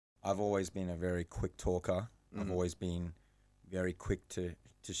I've always been a very quick talker. I've always been very quick to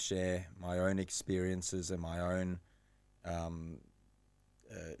share my own experiences and my own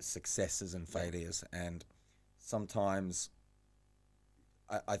successes and failures. And sometimes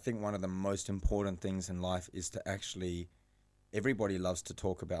I think one of the most important things in life is to actually, everybody loves to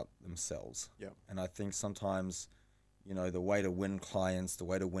talk about themselves. Yeah. And I think sometimes, the way to win clients, the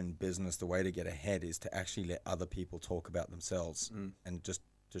way to win business, the way to get ahead is to actually let other people talk about themselves and just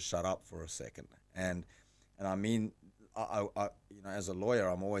to shut up for a second. And I mean, I as a lawyer,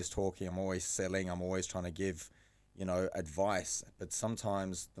 I'm always talking, I'm always selling, I'm always trying to give, advice. But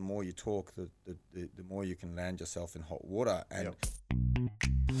sometimes the more you talk, the more you can land yourself in hot water. And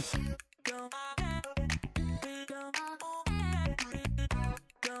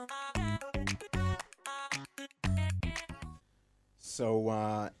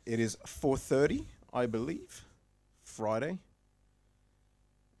So it is 4:30, I believe, Friday,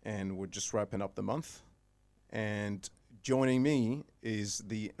 and we're just wrapping up the month. And joining me is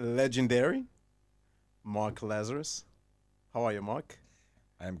the legendary Mark Lazarus. How are you, Mark?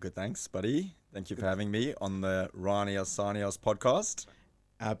 I'm good, thanks, buddy. Thank you for having me on the Ranios Sanios podcast.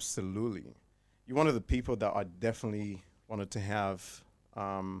 Absolutely. You're one of the people that I definitely wanted to have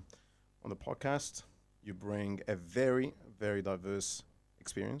on the podcast. You bring a very, very diverse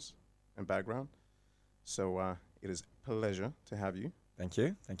experience and background. So it is a pleasure to have you. Thank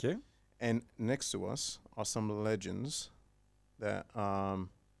you. Thank you. And next to us are some legends that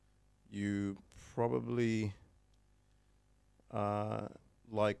you probably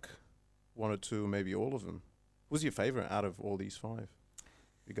like one or two, maybe all of them. Who's your favorite out of all these five?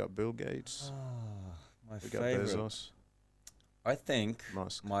 We got Bill Gates. My We got favorite. Bezos. I think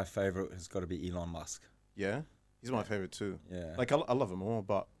Musk. my favorite has got to be Elon Musk. Yeah, he's my favorite too. Yeah. Like I love them all,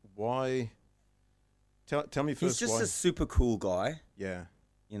 but why? Tell me first. He's just why. a super cool guy, Yeah,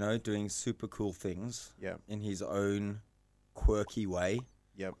 doing super cool things yeah, in his own quirky way.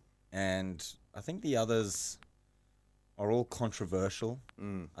 yep. And I think the others are all controversial.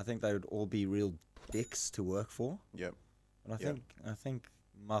 I think they would all be real dicks to work for. Yep. But Yep. I think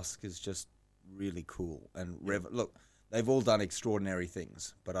Musk is just really cool. And look, they've all done extraordinary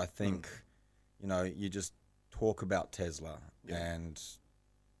things, but I think, you just talk about Tesla and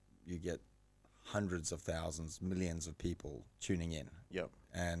you get hundreds of thousands, millions of people tuning in. Yep.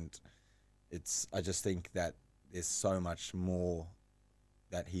 And I just think that there's so much more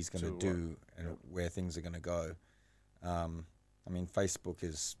that he's going to do and where things are going to go. I mean, Facebook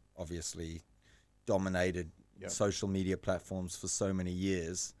is obviously dominated social media platforms for so many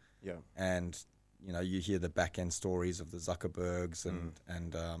years. Yeah. And, you hear the back end stories of the Zuckerbergs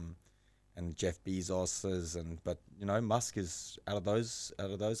and Jeff Bezos's but Musk is out of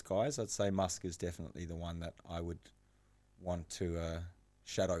those guys. I'd say Musk is definitely the one that I would want to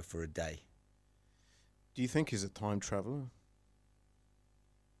shadow for a day. Do you think he's a time traveler?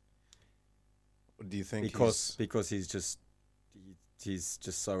 Or do you think because he's just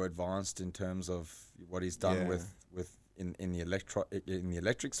so advanced in terms of what he's done with in the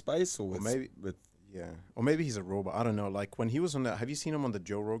electric space, or or maybe he's a robot. I don't know. Like when he was on have you seen him on the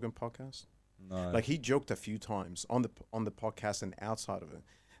Joe Rogan podcast? No. Like he joked a few times on the podcast and outside of it,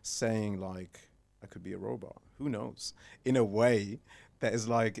 saying like, I could be a robot. Who knows? In a way that is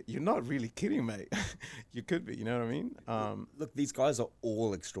like, you're not really kidding, mate. You could be. You know what I mean? Look, these guys are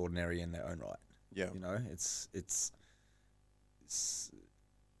all extraordinary in their own right. Yeah. It's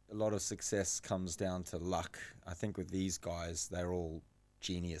a lot of success comes down to luck. I think with these guys, they're all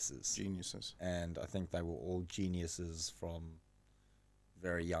geniuses. And I think they were all geniuses from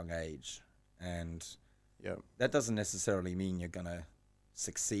very young age. And that doesn't necessarily mean you're going to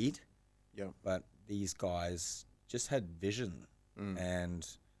succeed. Yeah. But these guys just had vision and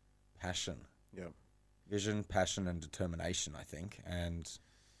passion. Yeah. Vision, passion, and determination, I think. And,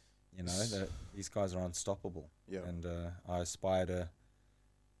 these guys are unstoppable. Yeah. And I aspire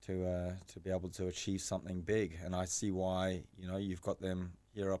to be able to achieve something big. And I see why, you've got them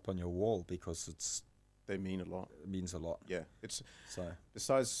here up on your wall, because they mean a lot. It means a lot. Yeah. It's so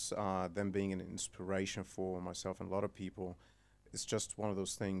besides them being an inspiration for myself and a lot of people, it's just one of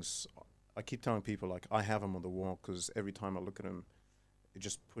those things. I keep telling people, like, I have them on the wall because every time I look at them, it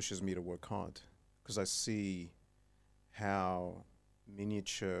just pushes me to work hard, because I see how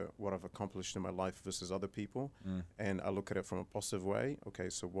miniature what I've accomplished in my life versus other people, and I look at it from a positive way. Okay,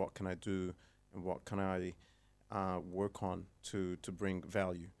 so what can I do, and what can I work on to bring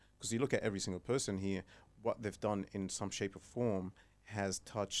value? Because you look at every single person here, what they've done in some shape or form has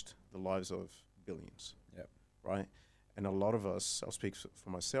touched the lives of billions. Yep. Right? And a lot of us, I'll speak for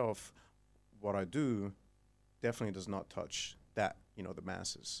myself, what I do definitely does not touch that, the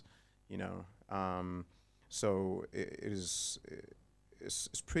masses, so it is,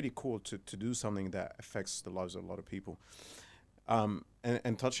 it's pretty cool to do something that affects the lives of a lot of people.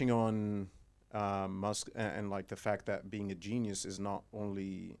 And touching on Musk and like the fact that being a genius is not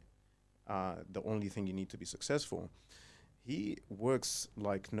only the only thing you need to be successful. He works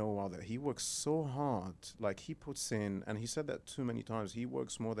like no other. He works so hard. Like he puts in, and he said that too many times, he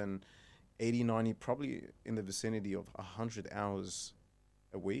works more than 80, 90, probably in the vicinity of 100 hours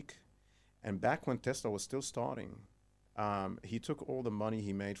a week. And back when Tesla was still starting, he took all the money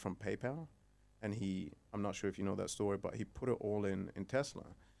he made from PayPal, and I'm not sure if you know that story, but he put it all in Tesla.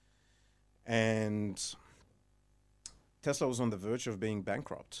 And Tesla was on the verge of being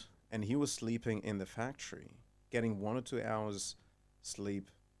bankrupt, and he was sleeping in the factory, getting 1 or 2 hours sleep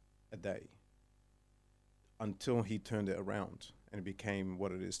a day until he turned it around and it became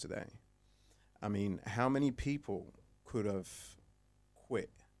what it is today. I mean, how many people could have quit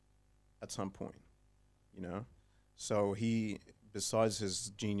at some point, So he, besides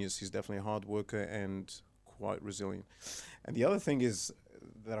his genius, he's definitely a hard worker and quite resilient. And the other thing is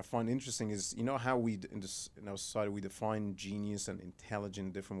that I find interesting is, how we, in our society, we define genius and intelligent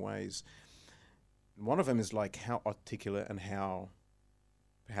in different ways. One of them is like how articulate and how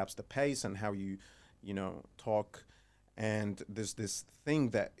perhaps the pace and how you talk. And there's this thing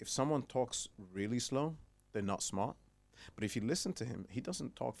that if someone talks really slow, they're not smart. But if you listen to him, he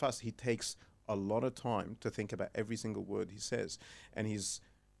doesn't talk fast. He takes a lot of time to think about every single word he says. And he's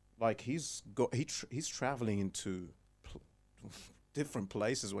traveling into different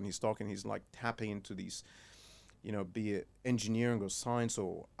places when he's talking. He's like tapping into these, be it engineering or science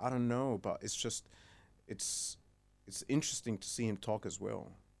or I don't know, but it's just, it's interesting to see him talk as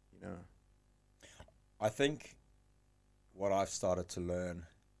well, I think what I've started to learn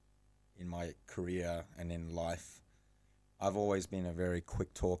in my career and in life, I've always been a very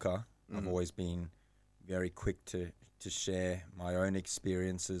quick talker. I've always been very quick to share my own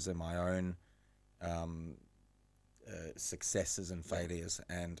experiences and my own successes and failures.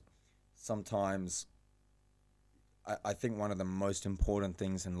 And sometimes I think one of the most important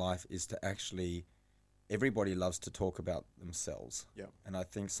things in life is to actually, everybody loves to talk about themselves. Yeah. And I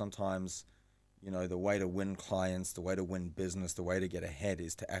think sometimes, the way to win clients, the way to win business, the way to get ahead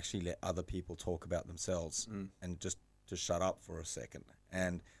is to actually let other people talk about themselves and just to shut up for a second.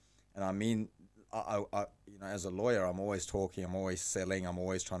 And I mean, I as a lawyer, I'm always talking, I'm always selling, I'm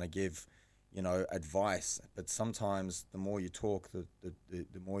always trying to give, advice. But sometimes the more you talk,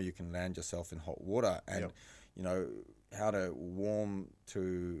 the more you can land yourself in hot water. And, how to warm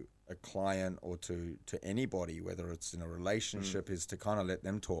to a client or to anybody, whether it's in a relationship, is to kind of let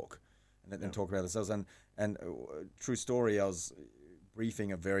them talk and let them talk about themselves. And true story, I was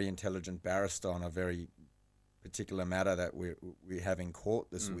briefing a very intelligent barrister on a very particular matter that we have in court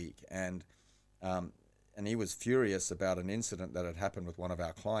this week, and he was furious about an incident that had happened with one of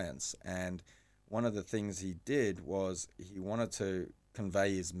our clients. And one of the things he did was he wanted to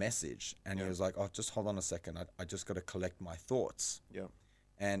convey his message, and he was like, "Oh, just hold on a second. I just got to collect my thoughts." Yeah.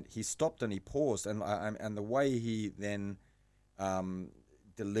 And he stopped and he paused, and the way he then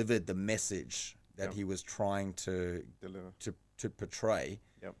delivered the message that he was trying to portray.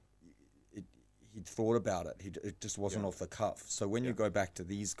 Yep. He'd thought about it. It just wasn't off the cuff. So when you go back to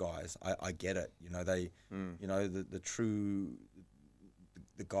these guys, I get it. They, the true,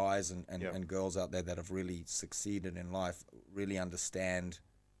 the guys and girls out there that have really succeeded in life really understand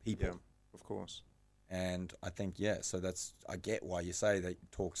people. Yeah, of course. And I think, so I get why you say they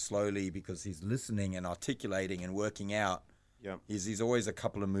talk slowly, because he's listening and articulating and working out. Yeah. He's always a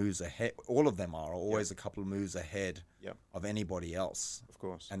couple of moves ahead. All of them are always a couple of moves ahead of anybody else. Of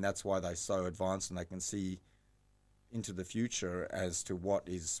course. And that's why they're so advanced, and they can see into the future as to what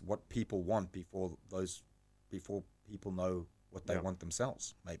people want before people know what they want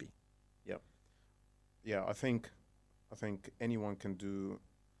themselves, maybe. Yeah. Yeah, I think anyone can do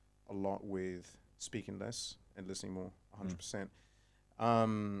a lot with speaking less and listening more, 100%.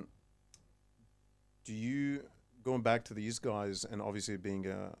 Do you, going back to these guys, and obviously being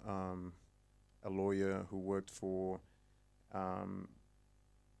a lawyer who worked for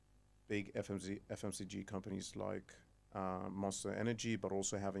big FMCG companies like Monster Energy, but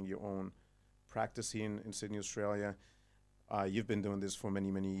also having your own practice here in Sydney, Australia, you've been doing this for many,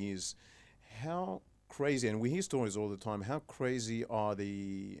 many years. How crazy, and we hear stories all the time, how crazy are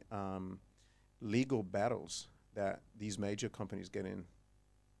the legal battles that these major companies get in?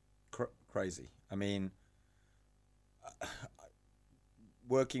 Crazy. I mean,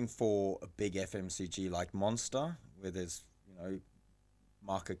 working for a big FMCG like Monster, where there's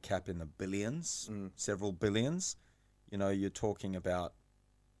market cap in the billions, several billions, you know, you're talking about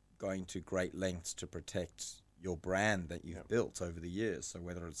going to great lengths to protect your brand that you've built over the years. So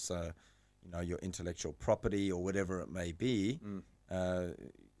whether it's you know, your intellectual property or whatever it may be,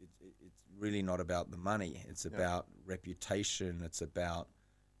 it's really not about the money. It's about reputation. It's about,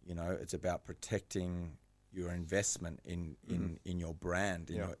 you know, it's about protecting your investment in your brand,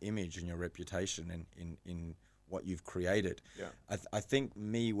 in your image, in your reputation, in what you've created. I think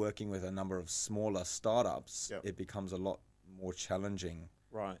me working with a number of smaller startups, it becomes a lot more challenging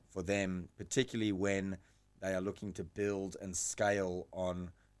for them, particularly when they are looking to build and scale on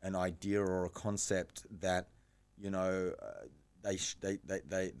an idea or a concept that, you know,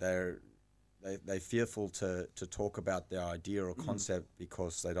 they're fearful to talk about their idea or concept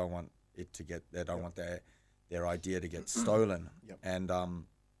because they don't want it to get, they don't want their idea to get stolen. And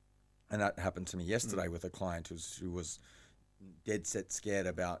that happened to me yesterday with a client who was dead set scared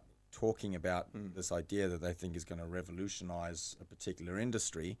about talking about this idea that they think is going to revolutionize a particular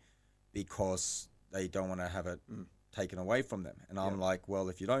industry because they don't want to have it taken away from them. And I'm like, well,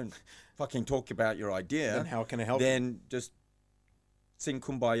 if you don't fucking talk about your idea, then how can I help then just sing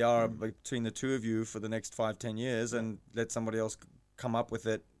Kumbaya between the two of you for the next 5-10 years and let somebody else come up with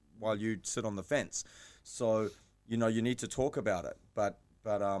it while you sit on the fence. So, you know, you need to talk about it, but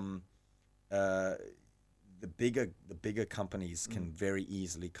the bigger companies can very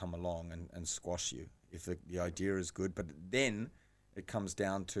easily come along and squash you if the idea is good. But then it comes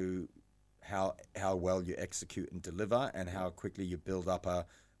down to how well you execute and deliver, and how quickly you build up a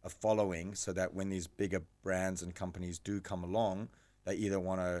following, so that when these bigger brands and companies do come along, they either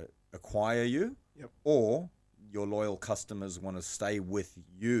want to acquire you or your loyal customers want to stay with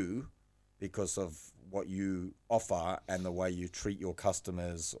you because of what you offer and the way you treat your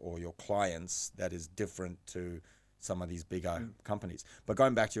customers or your clients that is different to some of these bigger companies. But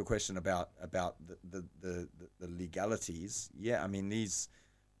going back to your question about the legalities, I mean, these,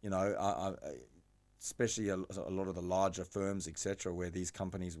 you know, especially a lot of the larger firms, etc., where these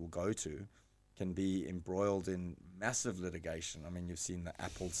companies will go to, can be embroiled in massive litigation. I mean, you've seen the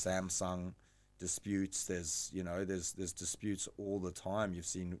Apple, Samsung disputes. There's disputes all the time. You've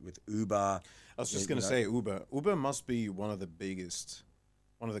seen with Uber. I was just going to say Uber. Uber must be one of the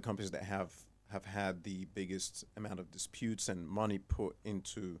companies that have had the biggest amount of disputes and money put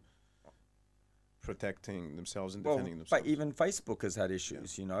into protecting themselves and defending themselves. But even Facebook has had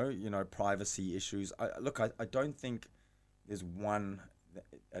issues, you know, privacy issues. I don't think there's one,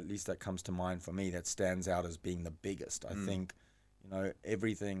 at least that comes to mind for me, that stands out as being the biggest. I think, you know,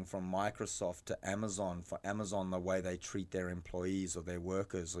 everything from Microsoft to Amazon. For Amazon, the way they treat their employees or their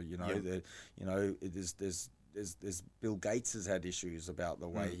workers, or there's Bill Gates has had issues about the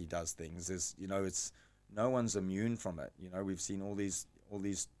way he does things. There's, you know, it's no one's immune from it. You know, we've seen all these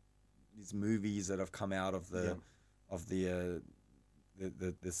movies that have come out of the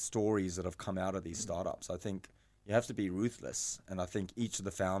stories that have come out of these startups. I think you have to be ruthless, and I think each of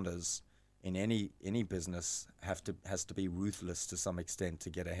the founders in any business has to be ruthless to some extent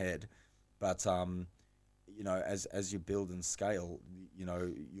to get ahead. But you know, as you build and scale, you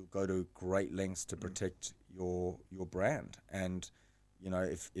know, you'll go to great lengths to protect your brand. And you know,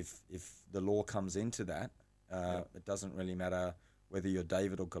 if the law comes into that, it doesn't really matter whether you're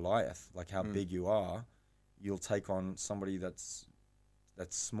David or Goliath, like how big you are. You'll take on somebody that's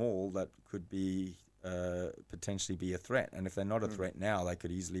small that could be potentially be a threat. And if they're not a threat now, they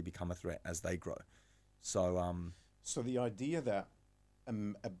could easily become a threat as they grow. So so the idea that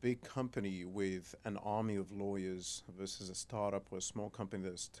a big company with an army of lawyers versus a startup or a small company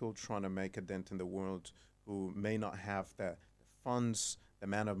that's still trying to make a dent in the world, who may not have the funds, the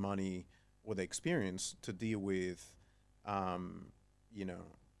amount of money, or the experience to deal with you know,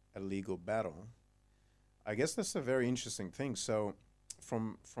 a legal battle. I guess that's a very interesting thing. So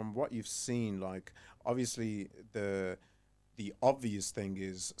from what you've seen, like, obviously the obvious thing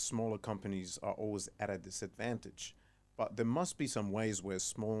is smaller companies are always at a disadvantage, but there must be some ways where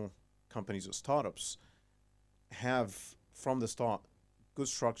small companies or startups have from the start good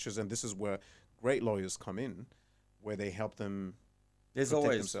structures, and this is where great lawyers come in, where they help them protect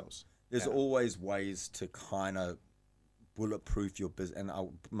themselves. There's always ways to kind of bulletproof your business, and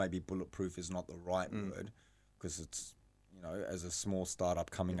maybe bulletproof is not the right word, because it's, you know, as a small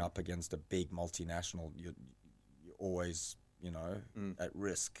startup coming up against a big multinational, you're always, you know, at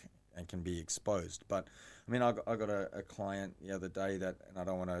risk and can be exposed. But I mean, I got a client the other day that, and I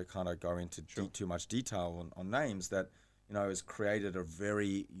don't want to kind of go into too much detail on names, that, you know, has created a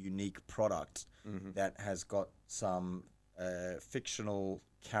very unique product that has got some fictional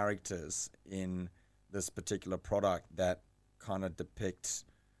characters in this particular product that kind of depict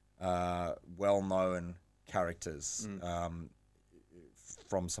well-known characters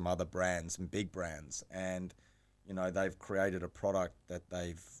from some other brands and big brands, and they've created a product that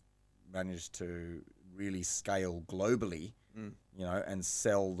they've managed to really scale globally, and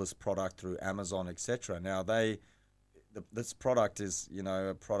sell this product through Amazon, etc. Now this product is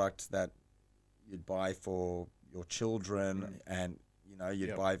a product that you'd buy for your children, and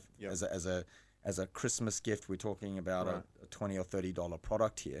you'd buy as a Christmas gift. We're talking about a $20 or $30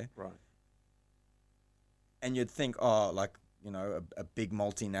 product here, right? And you'd think, a big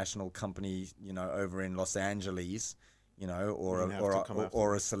multinational company, over in Los Angeles,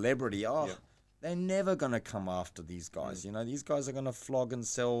 or a celebrity, they're never going to come after these guys. These guys are going to flog and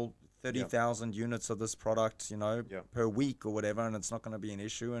sell 30,000 units of this product, per week or whatever, and it's not going to be an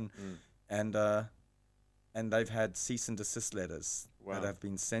issue. And they've had cease and desist letters that have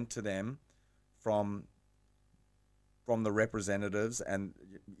been sent to them from the representatives and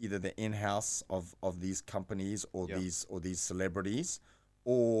either the in-house of these companies or these celebrities,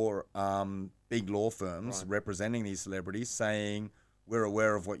 or big law firms representing these celebrities, saying, we're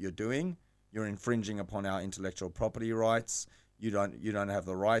aware of what you're doing. You're infringing upon our intellectual property rights. You don't have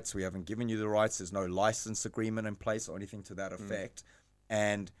the rights. We haven't given you the rights. There's no license agreement in place or anything to that effect.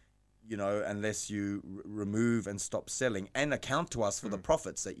 And unless you remove and stop selling and account to us for the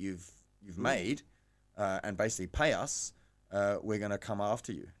profits that you've made, and basically pay us, we're going to come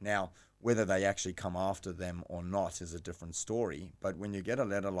after you. Now, whether they actually come after them or not is a different story. But when you get a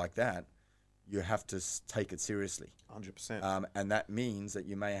letter like that, you have to take it seriously. 100%. And that means that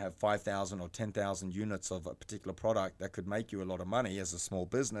you may have 5,000 or 10,000 units of a particular product that could make you a lot of money as a small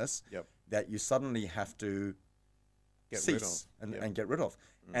business, that you suddenly have to cease and get rid of.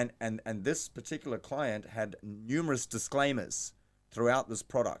 And this particular client had numerous disclaimers throughout this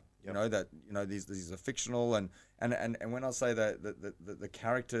product. These are fictional, and when I say that the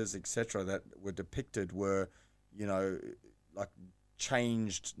characters, etc., that were depicted were, like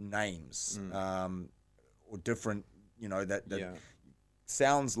changed names, or different, that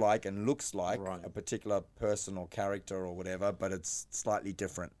sounds like and looks like a particular person or character or whatever, but it's slightly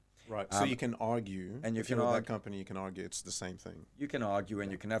different. Right. So you can argue, and if you're that company, you can argue it's the same thing. You can argue,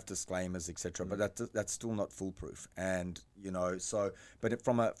 and you can have disclaimers, etc. But that's still not foolproof. And but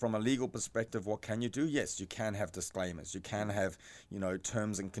from a legal perspective, what can you do? Yes, you can have disclaimers. You can have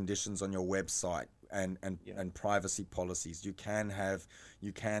terms and conditions on your website and privacy policies. You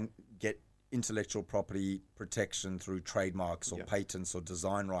can get intellectual property protection through trademarks or patents or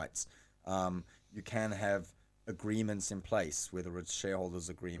design rights. You can have agreements in place, whether it's shareholders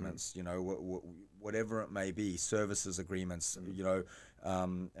agreements, whatever it may be, services agreements,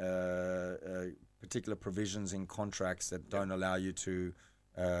 particular provisions in contracts that don't allow you to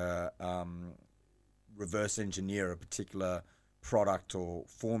reverse engineer a particular product or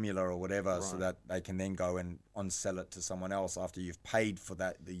formula or whatever, so that they can then go and on-sell it to someone else after you've paid for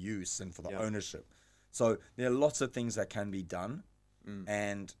the use and for the ownership. So there are lots of things that can be done,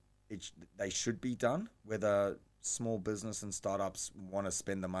 and they should be done. Whether small business and startups want to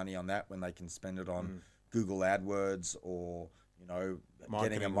spend the money on that when they can spend it on Google AdWords or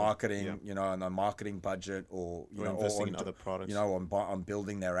getting a marketing and a marketing budget, or investing in other products, on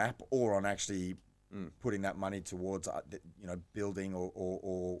building their app, or on actually putting that money towards building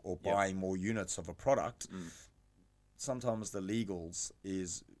or buying more units of a product. Sometimes the legals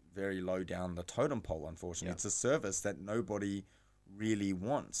is very low down the totem pole. Unfortunately, it's a service that nobody really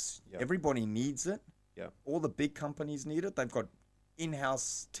wants. Everybody needs it. All the big companies need it. They've got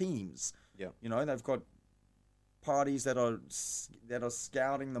in-house teams. They've got parties that are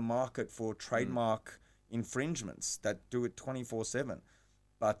scouting the market for trademark infringements that do it 24/7.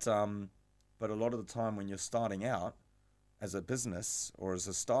 But a lot of the time when you're starting out as a business or as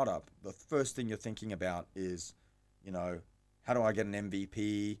a startup, the first thing you're thinking about is, how do I get an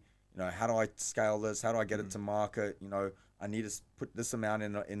MVP? How do I scale this? How do I get it to market? I need to put this amount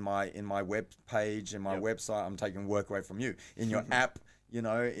in my web page, in my website. I'm taking work away from you. In your app,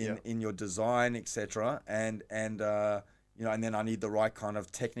 in your design, etc. And then I need the right kind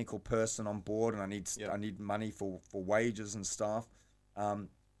of technical person on board, and I need money for wages and staff.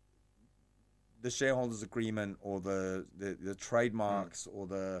 The shareholders agreement or the trademarks or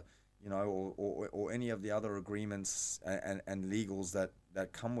the or any of the other agreements and legals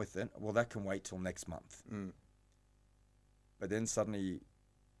that come with it, well, that can wait till next month. But then suddenly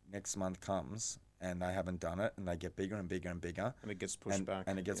next month comes and they haven't done it, and they get bigger and bigger and bigger, and it gets pushed back,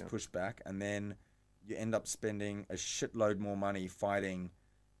 and it gets pushed back, and then you end up spending a shitload more money fighting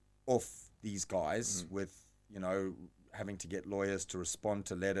off these guys with having to get lawyers to respond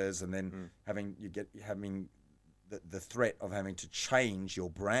to letters, and then having the threat of having to change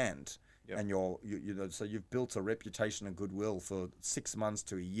your brand Yep. and you know, so you've built a reputation and goodwill for 6 months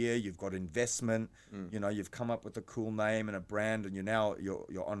to a year. You've got investment. You know, you've come up with a cool name and a brand, and you're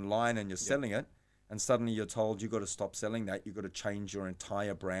online and you're selling it. And suddenly you're told you've got to stop selling that. You've got to change your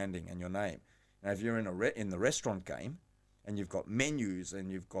entire branding and your name. Now, if you're in the restaurant game, and you've got menus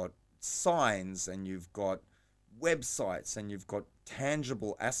and you've got signs and you've got websites and you've got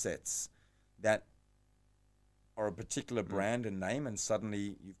tangible assets that are a particular brand and name, and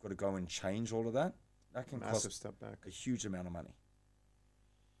suddenly you've got to go and change all of that, that can Massive cost step back. a huge amount of money.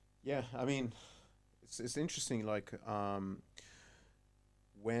 Yeah, I mean, it's interesting. Like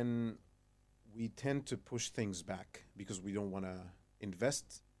when we tend to push things back because we don't want to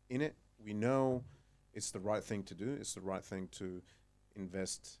invest in it, we know it's the right thing to do. It's the right thing to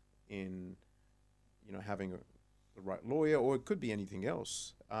invest in, you know, having the right lawyer, or it could be anything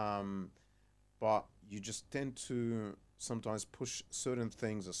else. But you just tend to sometimes push certain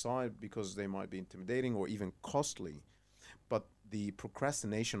things aside because they might be intimidating or even costly. But the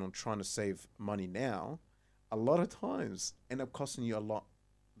procrastination on trying to save money now, a lot of times end up costing you a lot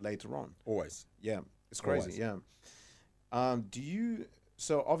later on. Always. Yeah, it's crazy. Always. Yeah.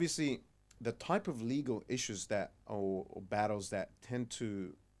 So obviously the type of legal issues that or battles that tend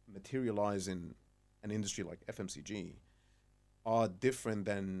to materialize in an industry like FMCG are different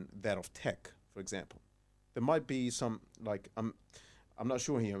than that of tech, for example. There might be some, like, I'm not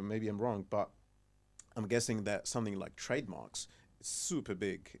sure here, maybe I'm wrong, but I'm guessing that something like trademarks is super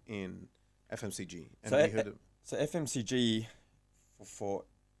big in FMCG. And so FMCG, for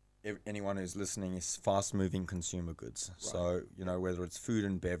anyone who's listening, is fast-moving consumer goods. Right. So, you know, whether it's food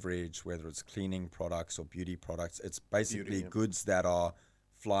and beverage, whether it's cleaning products or beauty products, it's basically goods that are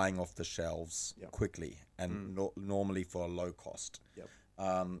flying off the shelves quickly and normally for a low cost.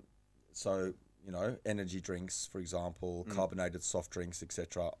 So, you know, energy drinks, for example, carbonated soft drinks,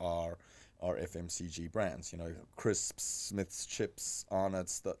 etc., are FMCG brands. You know, crisps, Smith's chips,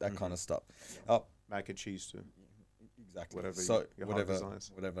 Arnott's, that kind of stuff. Mac and cheese too. Exactly.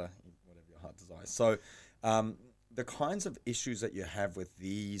 Whatever your heart desires. So, the kinds of issues that you have with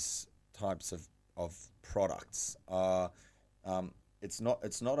these types of products are, it's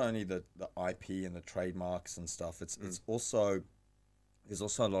not only the IP and the trademarks and stuff. It's also, there's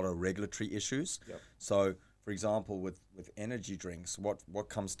also a lot of regulatory issues. So, for example, with energy drinks, what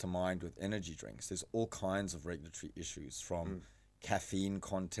comes to mind with energy drinks? There's all kinds of regulatory issues, from caffeine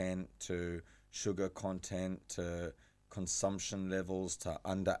content to sugar content to consumption levels to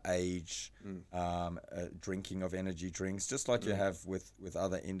underage drinking of energy drinks, just like you have with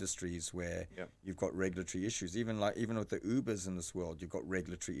other industries where you've got regulatory issues. Even with the Ubers in this world, you've got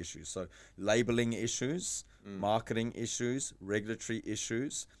regulatory issues. So labeling issues, marketing issues, regulatory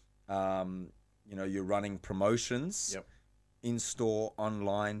issues. You know, you're running promotions, in-store,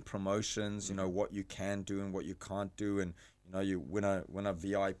 online promotions. You know what you can do and what you can't do, and you know, you win a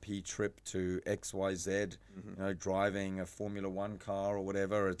VIP trip to XYZ, you know, driving a Formula One car or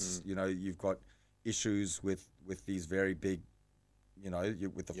whatever. It's, you know, you've got issues with these very big, you know,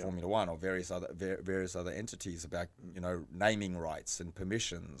 with the Formula One or various other entities about, you know, naming rights and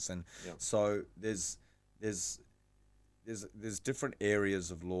permissions. And so there's different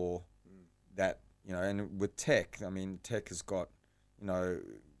areas of law that, you know, and with tech, I mean, tech has got, you know,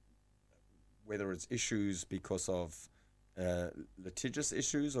 whether it's issues because of litigious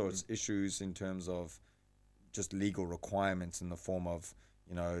issues, or it's issues in terms of just legal requirements in the form of,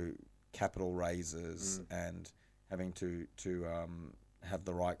 you know, capital raises and having to have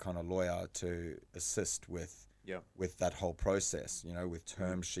the right kind of lawyer to assist with that whole process, you know, with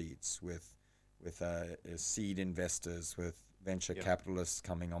term sheets, with seed investors, with venture capitalists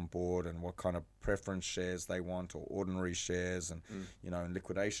coming on board, and what kind of preference shares they want, or ordinary shares, and you know, and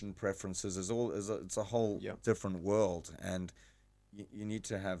liquidation preferences. It's a whole different world, and you need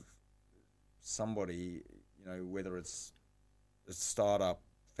to have somebody, you know, whether it's a startup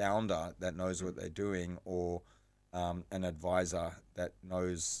founder that knows what they're doing, or an advisor that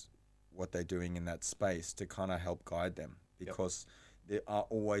knows what they're doing in that space, to kind of help guide them, because there are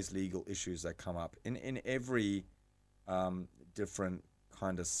always legal issues that come up in every different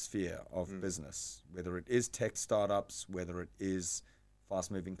kind of sphere of business, whether it is tech startups, whether it is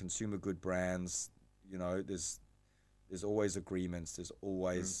fast-moving consumer good brands. You know, there's always agreements, there's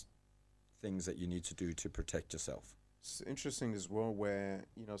always things that you need to do to protect yourself. It's interesting as well, where,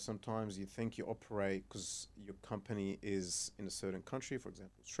 you know, sometimes you think you operate because your company is in a certain country, for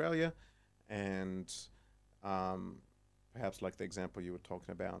example, Australia, and perhaps like the example you were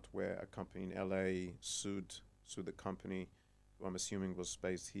talking about, where a company in LA sued the company, who I'm assuming was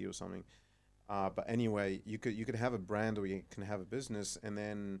based here or something. But anyway, you could have a brand, or you can have a business, and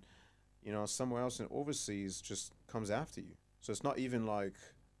then somewhere else in overseas just comes after you. So it's not even like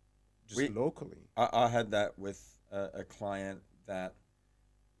just We, locally. I had that with a client that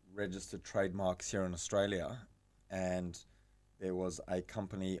registered trademarks here in Australia, and there was a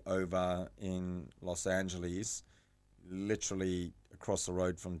company over in Los Angeles, literally across the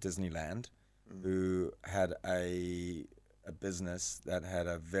road from Disneyland, who had a business that had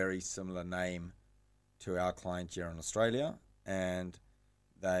a very similar name to our client here in Australia, and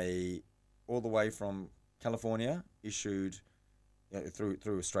they, all the way from California, issued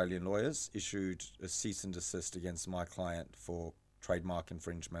through Australian lawyers, issued a cease and desist against my client for trademark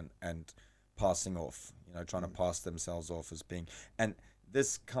infringement and passing off, trying to pass themselves off as being. And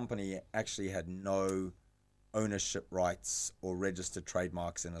this company actually had no ownership rights or registered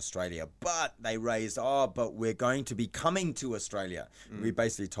trademarks in Australia, but they raised, but we're going to be coming to Australia. We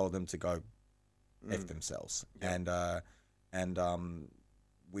basically told them to go F themselves. Yeah. And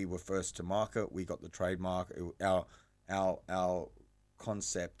we were first to market. We got the trademark. Our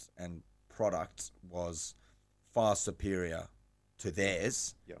concept and product was far superior to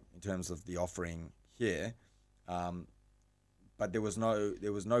theirs in terms of the offering here. But there was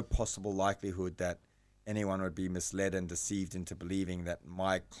no possible likelihood that anyone would be misled and deceived into believing that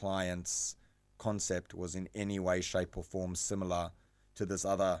my client's concept was in any way, shape, or form similar to this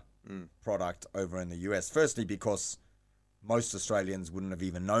other product over in the US. Firstly, because most Australians wouldn't have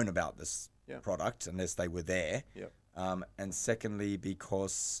even known about this product unless they were there. And secondly,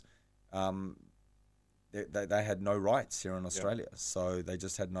 because they had no rights here in Australia, so they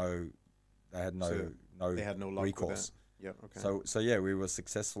just had no recourse. Yeah. Okay. So yeah, we were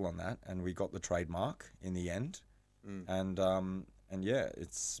successful on that, and we got the trademark in the end. And yeah,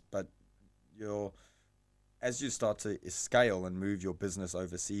 as you start to scale and move your business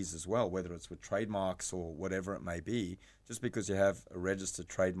overseas as well, whether it's with trademarks or whatever it may be, just because you have a registered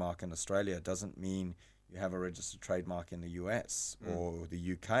trademark in Australia doesn't mean you have a registered trademark in the US or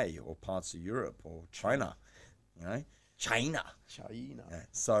the UK or parts of Europe or China, China. Yeah.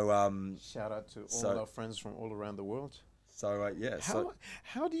 So shout out to all our friends from all around the world. So yeah.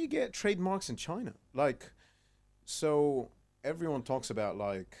 How do you get trademarks in China? Like, so everyone talks about,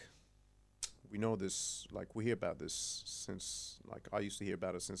 like, we know this, like we hear about this since, like, I used to hear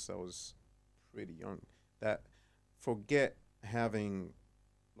about it since I was pretty young, that forget having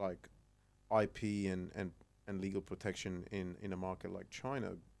like IP and legal protection in a market like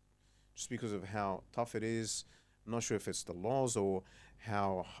China, just because of how tough it is. I'm not sure if it's the laws or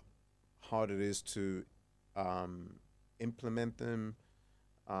how hard it is to implement them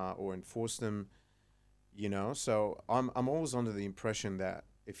or enforce them, So I'm always under the impression that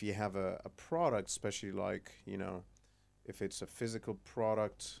if you have a product, especially like, if it's a physical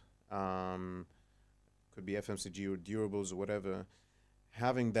product, could be FMCG or durables or whatever,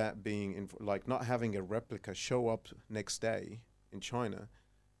 having that being like not having a replica show up next day in China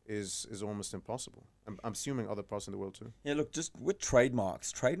is almost impossible. I'm assuming other parts in the world too. Yeah, look, just with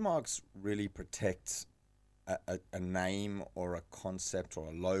trademarks really protect a name or a concept or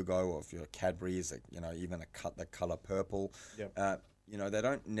a logo, or if you're Cadbury's, even the color purple. Yep. They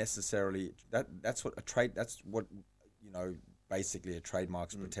don't necessarily that's what basically a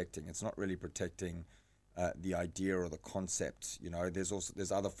trademark's protecting. It's not really protecting the idea or the concept.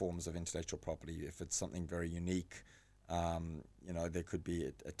 There's other forms of intellectual property. If it's something very unique, there could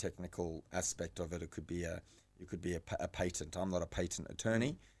be a technical aspect of it. It could be a patent. I'm not a patent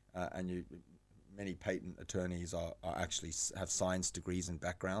attorney, and many patent attorneys are actually have science degrees and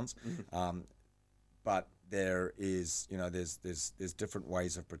backgrounds. But there is, there's different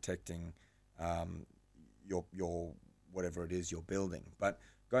ways of protecting your whatever it is you're building. But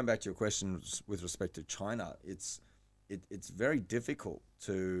going back to your questions with respect to China, it's very difficult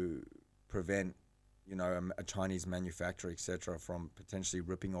to prevent, a Chinese manufacturer, etc., from potentially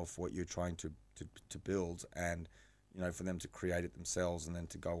ripping off what you're trying to build, and for them to create it themselves and then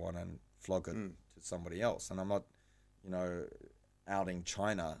to go on and flog it to somebody else. And I'm not, outing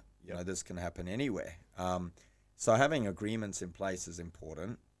China. This can happen anywhere. So having agreements in place is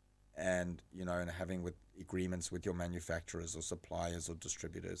important, and and having agreements with your manufacturers or suppliers or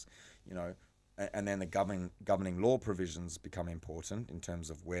distributors, and then the governing law provisions become important in terms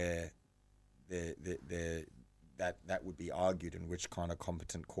of where that would be argued in which kind of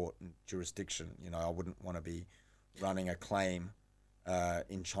competent court and jurisdiction. I wouldn't want to be running a claim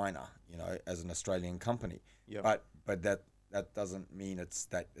in China, as an Australian company. Yep. But that doesn't mean it's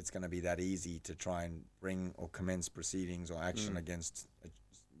going to be that easy to try and bring or commence proceedings or action against a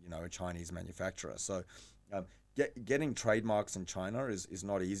Chinese manufacturer. So getting trademarks in China is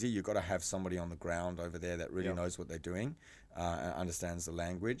not easy. You've got to have somebody on the ground over there that really knows what they're doing, and understands the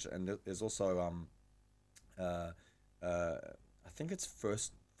language. And there's also I think it's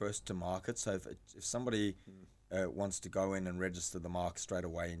first to market. So if somebody wants to go in and register the mark straight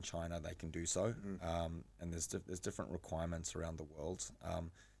away in China, they can do so. And there's different requirements around the world.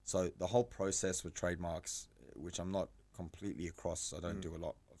 So the whole process with trademarks, which I'm not completely across, I don't do a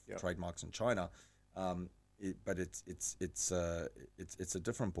lot of trademarks in China. But it's a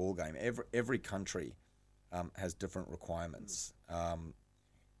different ball game. Every country has different requirements.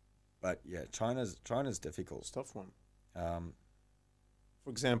 But yeah, China's difficult. It's a tough one. For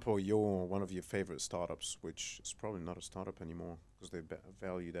example, one of your favorite startups, which is probably not a startup anymore because they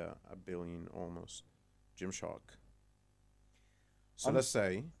valued at $1 billion almost, Gymshark. So let's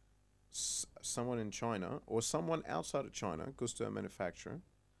say someone in China or someone outside of China goes to a manufacturer,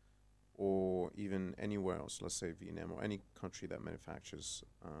 or even anywhere else, let's say Vietnam or any country that manufactures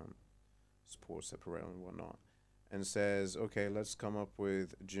sports apparel and whatnot, and says, okay, let's come up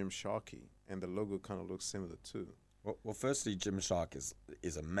with Gymsharky, and the logo kind of looks similar too. Well, firstly, Gymshark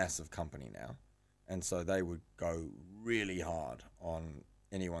is a massive company now, and so they would go really hard on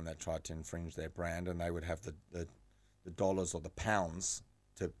anyone that tried to infringe their brand, and they would have the dollars or the pounds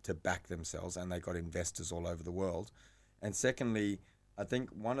to back themselves, and they got investors all over the world. And secondly, I think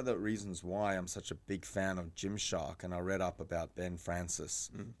one of the reasons why I'm such a big fan of Gymshark, and I read up about Ben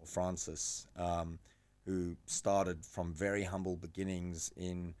Francis, who started from very humble beginnings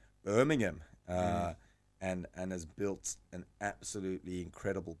in Birmingham, and has built an absolutely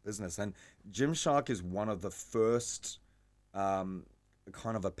incredible business. And Gymshark is one of the first kind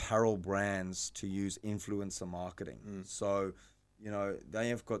of apparel brands to use influencer marketing. So, they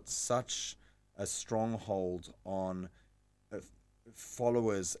have got such a stronghold on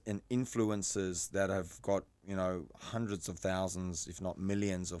followers and influencers that have got hundreds of thousands, if not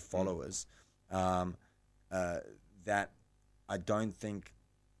millions of followers, that I think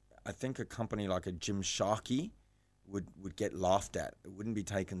a company like a Gymsharky would get laughed at. It wouldn't be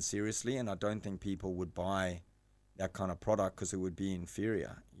taken seriously, and I don't think people would buy that kind of product because it would be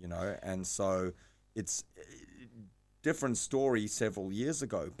inferior, and so it's a different story several years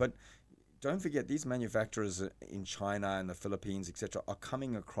ago. But don't forget, these manufacturers in China and the Philippines, etc., are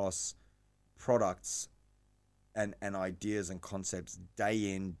coming across products and ideas and concepts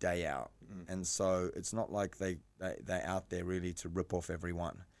day in, day out. And so it's not like they're out there really to rip off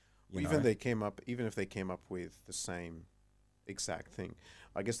everyone. Even if they came up with the same exact thing.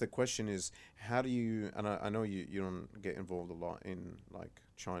 I guess the question is, how do you, and I know you don't get involved a lot in like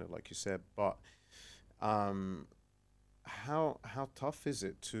China, like you said, but how tough is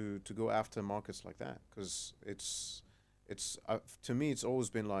it to go after markets like that? Because it's to me, it's always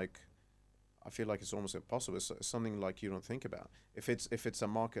been like, I feel like it's almost impossible. It's something like you don't think about. If it's a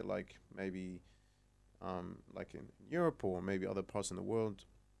market like maybe like in Europe or maybe other parts in the world,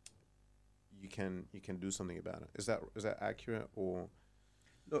 you can do something about it. Is that accurate? Or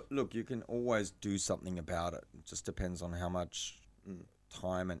look, you can always do something about it. It just depends on how much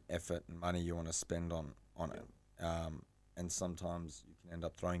time and effort and money you want to spend on it. And sometimes you can end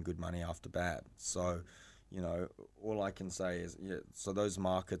up throwing good money after bad. So, all I can say is, so those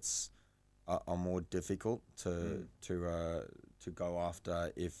markets are more difficult to go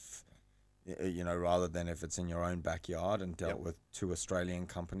after if, rather than if it's in your own backyard and dealt with two Australian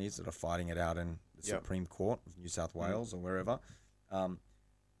companies that are fighting it out in the Supreme Court of New South Wales or wherever.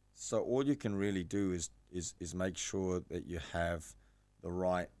 So all you can really do is make sure that you have the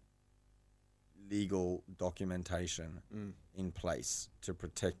right legal documentation in place to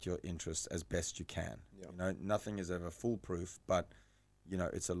protect your interests as best you can. Nothing is ever foolproof, but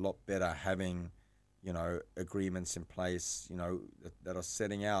it's a lot better having agreements in place that are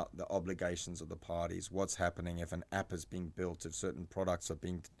setting out the obligations of the parties, what's happening if an app is being built, if certain products are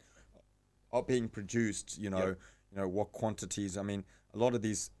being produced, what quantities. I mean, a lot of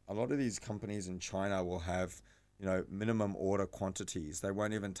these companies in China will have minimum order quantities. They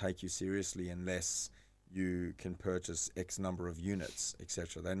won't even take you seriously unless you can purchase X number of units,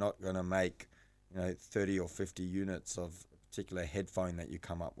 etc. They're not going to make 30 or 50 units of a particular headphone that you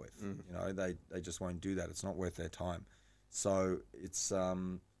come up with. They just won't do that. It's not worth their time. So it's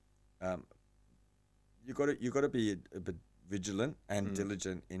you got to be a bit vigilant and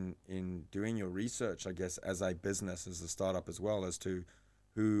diligent in doing your research, I guess, as a business, as a startup as well, as to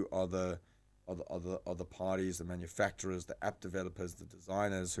who are the parties, the manufacturers, the app developers, the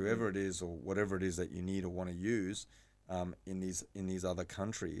designers, whoever it is, or whatever it is that you need or want to use in these other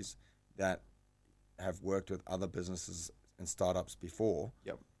countries that have worked with other businesses and startups before.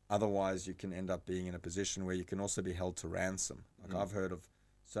 otherwise you can end up being in a position where you can also be held to ransom. Like I've heard of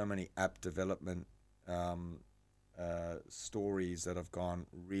so many app development stories that have gone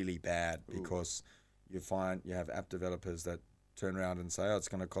really bad because you find you have app developers that turn around and say, oh, it's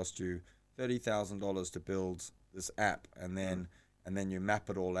going to cost you $30,000 to build this app, and then you map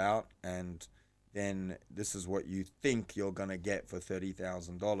it all out, and then this is what you think you're going to get for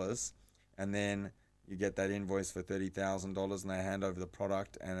 $30,000, and then you get that invoice for $30,000 and they hand over the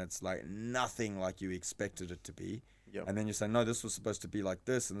product and it's like nothing like you expected it to be. Yep. And then you say, no, this was supposed to be like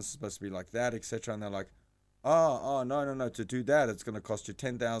this and this is supposed to be like that, etc. And they're like, oh, no, to do that it's going to cost you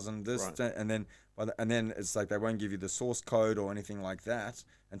 $10,000 this, Right. and then it's like they won't give you the source code or anything like that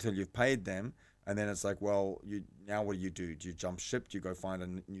until you've paid them. And then it's like, well, now what do? Do you jump ship? Do you go find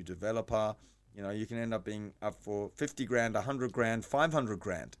a new developer? You know, you can end up being up for 50 grand, 100 grand, 500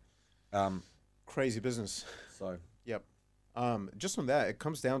 grand. Crazy business. So, Yep. Just on that, it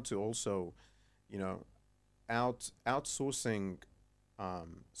comes down to also, you know, outsourcing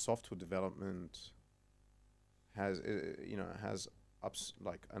software development has ups,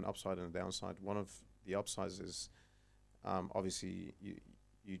 like an upside and a downside. One of the upsides is obviously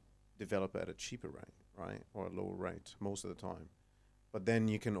you develop at a cheaper rate, right, or a lower rate most of the time. But then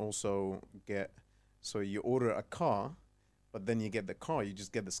you can also so you order a car, but then you get the car, you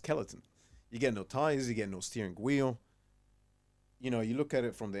just get the skeleton. You get no tires, you get no steering wheel. You know, you look at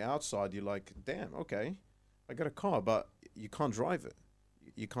it from the outside, you're like, damn, okay, I got a car, but you can't drive it.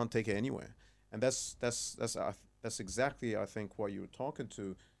 You can't take it anywhere. And that's exactly, I think, what you were talking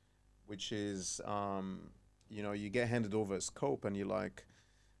to, which is, you know, you get handed over a scope and you're like,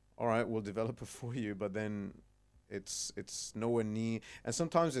 all right, we'll develop it for you, but then it's nowhere near. And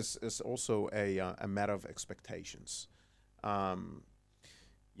sometimes it's also a matter of expectations.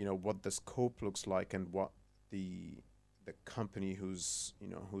 You know, what the scope looks like and what the company who's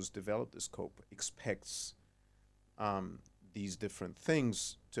developed the scope expects these different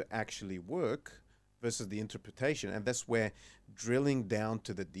things to actually work versus the interpretation. And that's where drilling down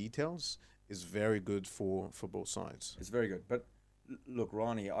to the details is very good for both sides. it's very good. But look,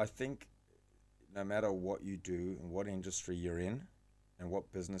 Ronnie, I think no matter what you do and what industry you're in and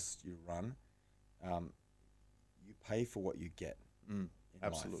what business you run, you pay for what you get.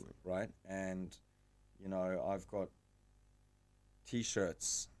 Absolutely. Life, right? And, you know, I've got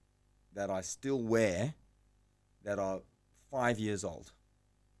T-shirts that I still wear that are 5 years old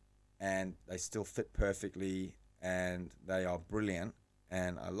and they still fit perfectly and they are brilliant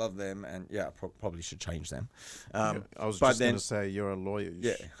and I love them, and yeah, I probably should change them. I was just going to say, you're a lawyer.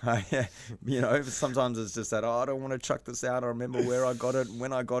 Yeah. You know, sometimes it's just that, I don't want to chuck this out. I remember where I got it,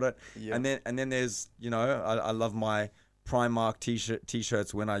 when I got it. Yeah. And then there's, you know, I love my Primark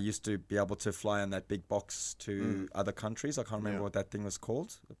t-shirts when I used to be able to fly on that big box to other countries. I can't remember what that thing was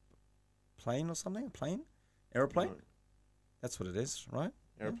called. A plane or something? A plane? Aeroplane? Right. That's what it is, right?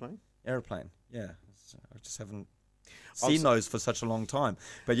 Airplane? Yeah. Aeroplane, yeah. I just haven't seen those for such a long time.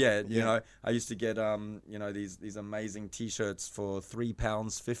 But yeah, you know, I used to get, you know, these amazing t-shirts for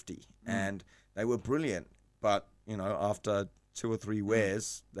 £3.50 and they were brilliant. But, you know, after 2 or 3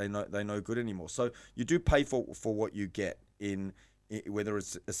 wears, they're no good anymore. So you do pay for what you get in whether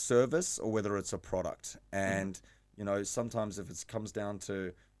it's a service or whether it's a product. And you know, sometimes if it comes down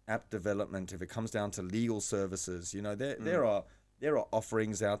to app development, if it comes down to legal services, you know, there are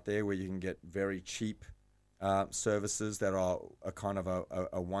offerings out there where you can get very cheap services that are a kind of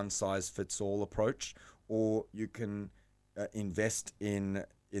a one size fits all approach, or you can invest in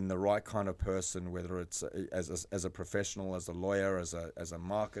the right kind of person, whether it's as a professional, as a lawyer, as a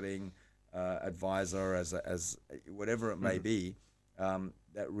marketing advisor, as whatever it may be,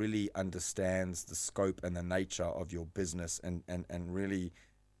 that really understands the scope and the nature of your business and really,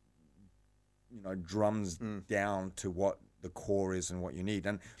 you know, drums down to what the core is and what you need.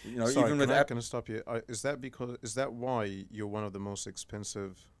 And you know, Sorry, even with I'm going to stop you. Is that why you're one of the most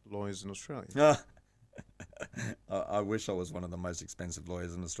expensive lawyers in Australia? I wish I was one of the most expensive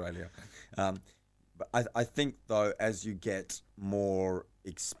lawyers in Australia. But I think, though, as you get more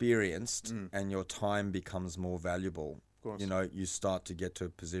experienced and your time becomes more valuable, you know, you start to get to a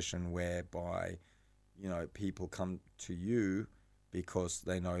position whereby, you know, people come to you because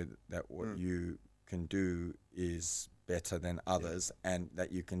they know that what you can do is better than others and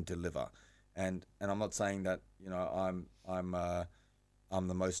that you can deliver. And I'm not saying that, you know, I'm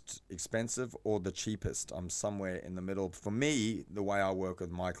the most expensive or the cheapest. I'm somewhere in the middle. For me, the way I work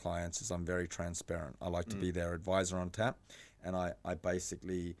with my clients is I'm very transparent. I like to be their advisor on tap, and I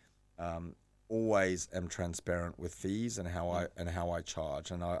basically always am transparent with fees and how I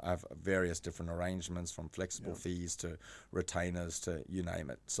charge, and I have various different arrangements from flexible fees to retainers to you name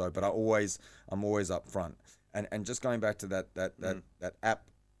it. So, but I'm always upfront. And just going back to that app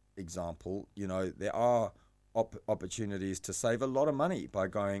example, you know, there are opportunities to save a lot of money by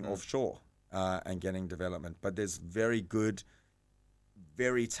going offshore and getting development. But there's very good,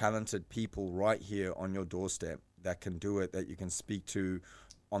 very talented people right here on your doorstep that can do it, that you can speak to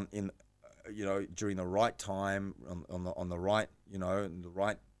during the right time, on the right, you know, in the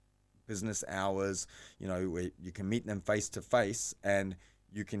right business hours, you know, where you can meet them face to face, and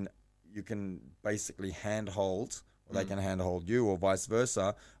you can basically handhold, or they can handhold you, or vice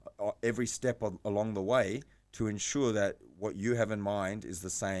versa, every step along the way, to ensure that what you have in mind is the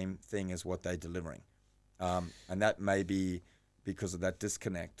same thing as what they're delivering. And that may be because of that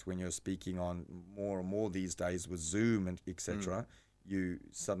disconnect when you're speaking on more and more these days with Zoom and etc. You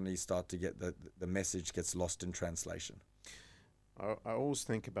suddenly start to get the message gets lost in translation. I always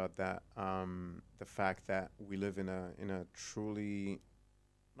think about that, the fact that we live in a truly,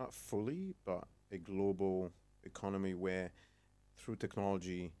 not fully, but a global economy where through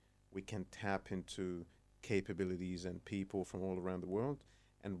technology we can tap into capabilities and people from all around the world.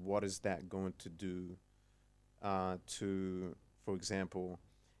 And what is that going to do to, for example,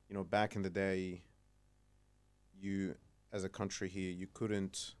 you know, back in the day, you, as a country here, you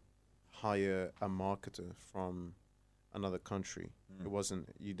couldn't hire a marketer from another country. It wasn't,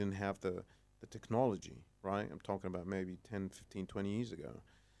 you didn't have the technology, right? I'm talking about maybe 10, 15, 20 years ago.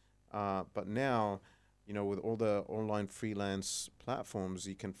 But now, you know, with all the online freelance platforms,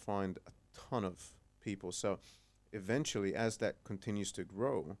 you can find a ton of people. So eventually, as that continues to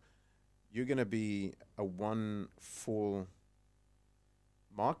grow, you're going to be a one full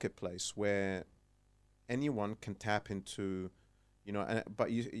marketplace where anyone can tap into, you know,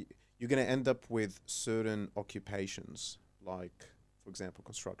 but you're going to end up with certain occupations, like, for example,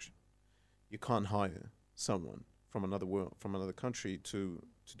 construction. You can't hire someone from another country to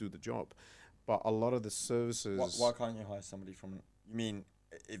do the job. But a lot of the services... Why can't you hire somebody from... You mean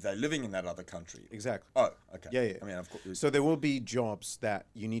if they're living in that other country? Exactly. Oh, okay. Yeah. I mean, of course. So there will be jobs that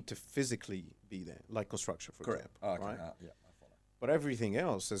you need to physically be there, like construction, for example. Oh, okay. Right? Yeah, I follow. But everything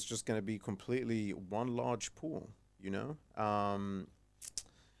else is just going to be completely one large pool, you know?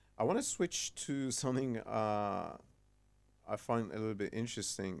 I want to switch to something I find a little bit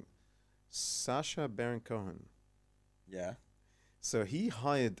interesting. Sacha Baron Cohen. Yeah. So he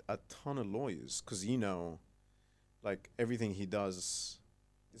hired a ton of lawyers because, you know, like everything he does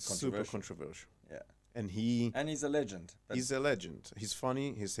is super controversial. Yeah. And he's a legend. He's a legend. He's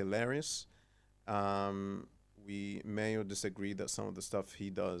funny. He's hilarious. We may or disagree that some of the stuff he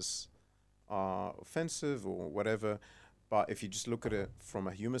does are offensive or whatever. But if you just look at it from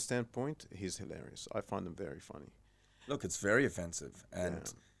a humor standpoint, he's hilarious. I find him very funny. Look, it's very offensive.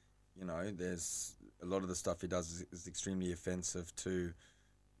 And, you know, there's a lot of the stuff he does is extremely offensive to,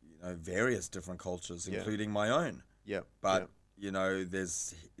 you know, various different cultures, including my own. Yeah. But, you know,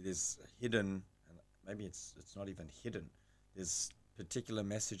 there's hidden, and maybe it's not even hidden, there's particular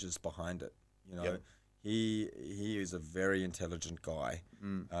messages behind it. You know, he is a very intelligent guy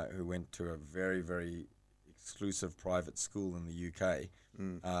who went to a very, very exclusive private school in the UK.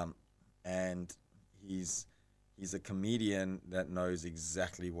 And he's a comedian that knows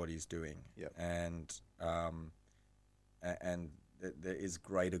exactly what he's doing. Yep. And there is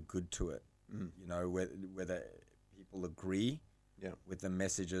greater good to it. You know, whether people agree with the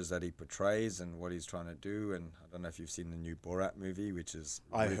messages that he portrays and what he's trying to do. And I don't know if you've seen the new Borat movie, which is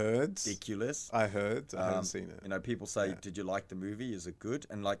ridiculous. I haven't seen it. You know, people say, did you like the movie? Is it good?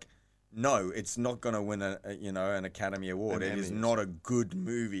 And like, no, it's not going to win an Academy Award. It is not a good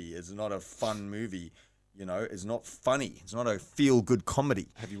movie. It's not a fun movie. You know, it's not funny. It's not a feel-good comedy.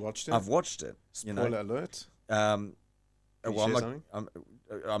 Have you watched it? I've watched it. Spoiler alert. Well,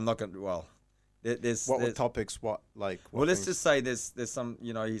 I'm not going to. Well, there's what topics? What let's just say there's some.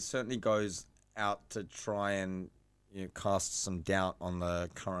 You know, he certainly goes out to try and cast some doubt on the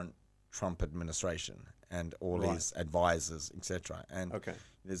current Trump administration and all his advisors, etc. And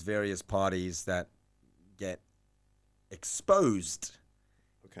there's various parties that get exposed.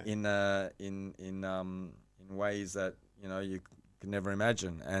 In ways that you could never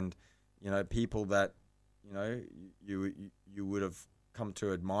imagine, and people that you would have come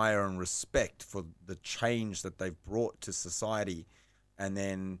to admire and respect for the change that they've brought to society, and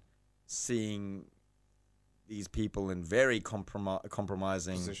then seeing these people in very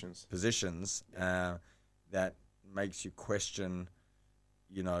compromising positions that makes you question,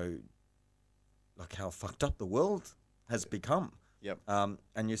 like how fucked up the world has become. Yep.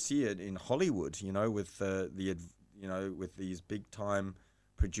 And you see it in Hollywood, with with these big time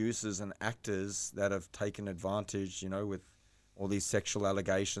producers and actors that have taken advantage, with all these sexual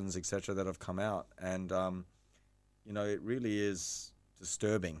allegations, etc., that have come out. And, it really is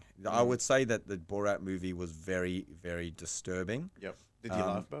disturbing. I would say that the Borat movie was very, very disturbing. Yep. Did you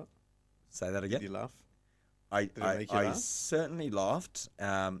laugh, Bert? Say that again? Did you laugh? Did it make you laugh? certainly laughed.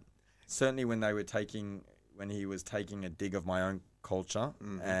 Certainly when he was taking a dig of my own culture,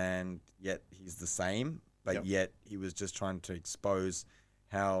 and yet he's the same, but yet he was just trying to expose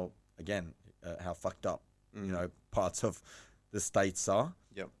how fucked up, parts of the States are.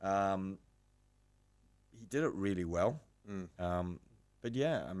 Yep. He did it really well. But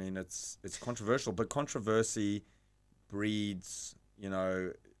yeah, I mean, it's controversial, but controversy breeds,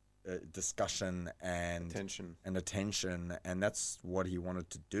 discussion and attention, and that's what he wanted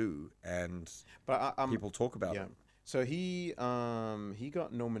to do. And people talk about it. So he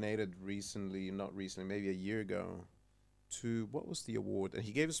got nominated not recently, maybe a year ago, to what was the award? And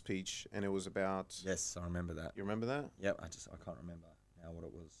he gave a speech, and it was about. Yes, I remember that. You remember that? Yep. I can't remember now what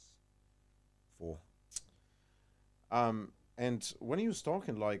it was for. And when he was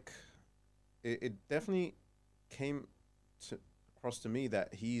talking, like, it definitely came across to me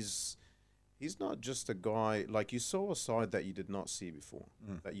that he's not just a guy, like, you saw a side that you did not see before,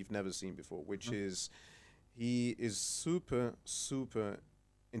 that you've never seen before, which is he is super, super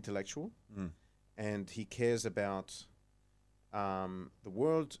intellectual, and he cares about the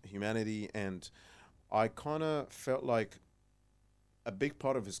world, humanity, and I kind of felt like a big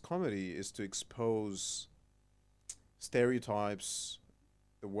part of his comedy is to expose stereotypes,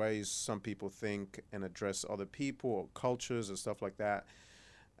 the ways some people think and address other people or cultures and stuff like that.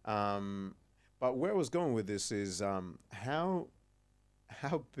 But where I was going with this is how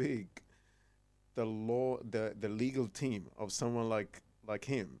big the legal team of someone like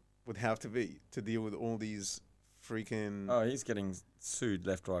him would have to be to deal with all these freaking. Oh, he's getting sued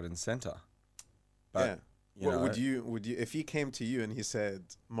left, right, and center. But, would you if he came to you and he said,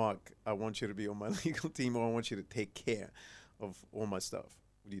 "Mark, I want you to be on my legal team, or I want you to take care of all my stuff,"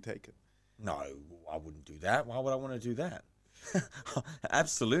 would you take it? No, I wouldn't do that. Why would I want to do that?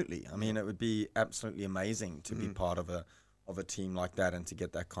 Absolutely. I mean, it would be absolutely amazing to be part of a team like that and to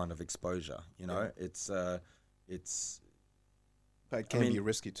get that kind of exposure. It's. But it can be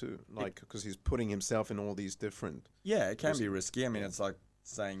risky too, like, because he's putting himself in all these different. Yeah, it can be risky. I mean, it's like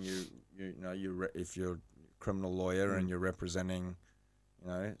saying if you're a criminal lawyer and you're representing,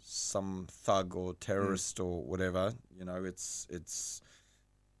 some thug or terrorist or whatever,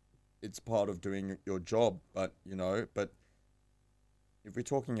 it's part of doing your job. But if we're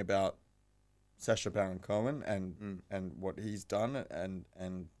talking about Sacha Baron Cohen and what he's done and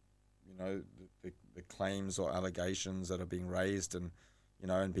the claims or allegations that are being raised and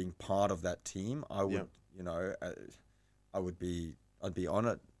and being part of that team, I would I'd be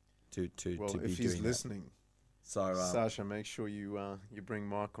honored to be if he's listening. So Sasha, make sure you bring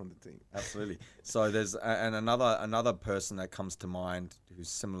Mark on the team. Absolutely. So there's another person that comes to mind who's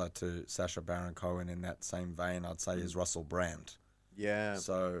similar to Sacha Baron Cohen in that same vein, I'd say, is Russell Brand. Yeah.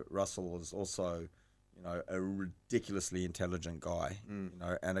 So Russell was also, a ridiculously intelligent guy,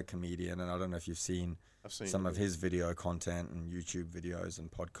 and a comedian. And I don't know if you've seen some of his video content and YouTube videos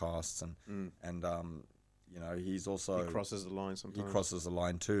and podcasts, and he's also he crosses the line sometimes. He crosses the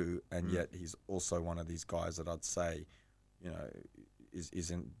line too, and yet he's also one of these guys that I'd say,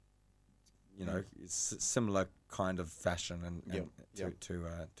 is in, it's similar kind of fashion and to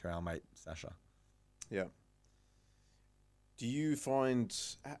our mate Sacha. Yeah. Do you find,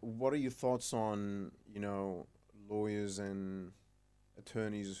 what are your thoughts on, lawyers and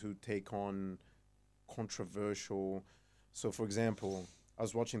attorneys who take on controversial, so for example, I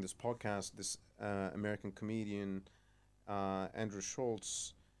was watching this podcast, this American comedian, Andrew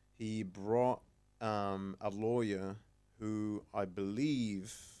Schultz, he brought a lawyer who I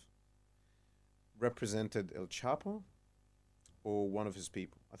believe represented El Chapo or one of his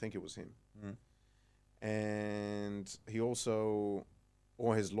people. I think it was him. And he also,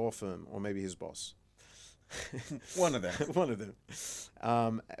 or his law firm, or maybe his boss. One of them. One of them.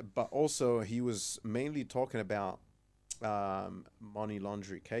 But also, he was mainly talking about money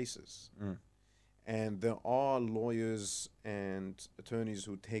laundering cases. And there are lawyers and attorneys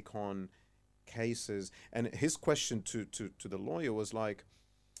who take on cases. And his question to the lawyer was like,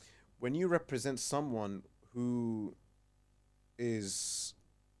 when you represent someone who is,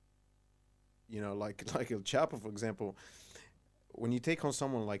 like El Chapo, for example, when you take on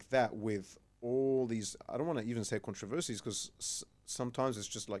someone like that with all these, I don't want to even say controversies, because sometimes it's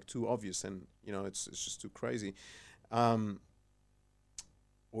just like too obvious and, it's just too crazy.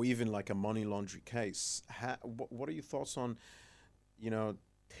 or even like a money laundry case. What are your thoughts on,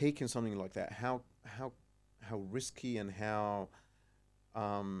 taking something like that? How risky and how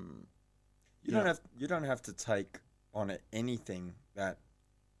You don't have to take on it anything that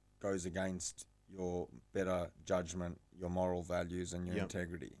goes against your better judgment, your moral values, and your Yeah.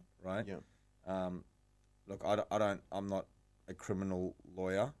 integrity, right? Yeah. Look, I'm not a criminal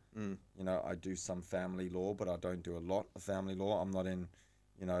lawyer. Mm. I do some family law, but I don't do a lot of family law. I'm not in,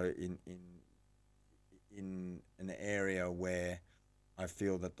 in an area where I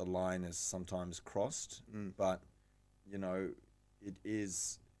feel that the line is sometimes crossed. Mm. But, it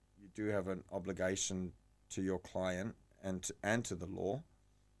is, you do have an obligation to your client and to the law,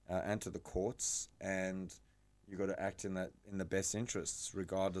 and to the courts, and you got to act in the best interests,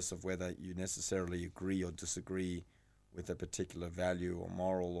 regardless of whether you necessarily agree or disagree with a particular value or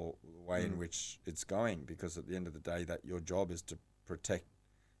moral or the way in which it's going, because at the end of the day, that your job is to protect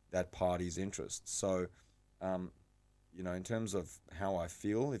that party's interests. So, in terms of how I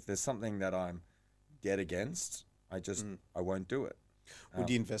feel, if there's something that I'm dead against, I won't do it. Would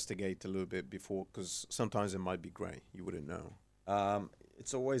you investigate a little bit before? Because sometimes it might be grey. You wouldn't know.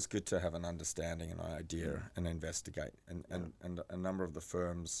 It's always good to have an understanding, an idea, and investigate. And a number of the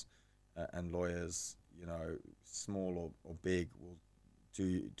firms and lawyers, small or big, will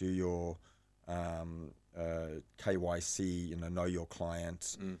do your KYC, know your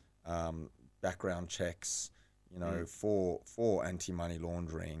client, background checks, for anti-money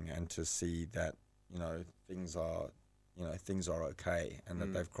laundering, and to see that things are okay, and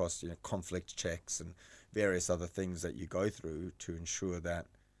that they've crossed conflict checks and various other things that you go through to ensure that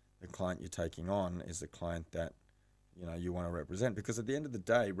the client you're taking on is the client that you want to represent. Because at the end of the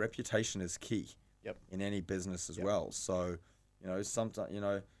day, reputation is key. Yep. In any business as well. So sometimes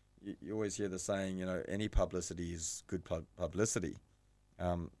you always hear the saying, any publicity is good publicity,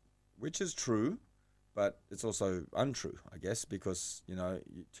 which is true, but it's also untrue, I guess, because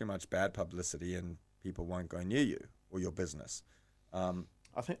too much bad publicity and people won't go near you or your business.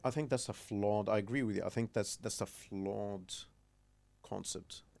 I think that's a flawed. I agree with you. I think that's a flawed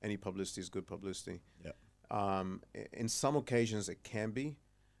concept. Any publicity is good publicity. Yeah. In some occasions it can be,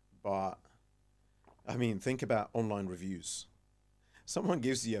 but I mean, think about online reviews. Someone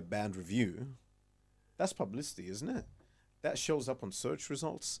gives you a bad review, that's publicity, isn't it? That shows up on search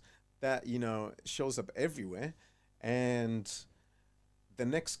results. That shows up everywhere, and the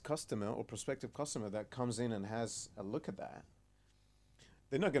next customer or prospective customer that comes in and has a look at that,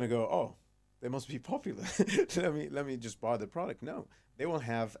 they're not going to go, oh, they must be popular. let me just buy the product. No, they will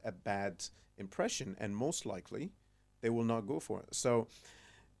have a bad impression, and most likely they will not go for it. So,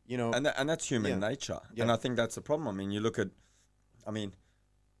 and that's human nature. Yeah. And I think that's the problem. I mean,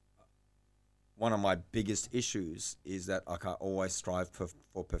 one of my biggest issues is that I always strive for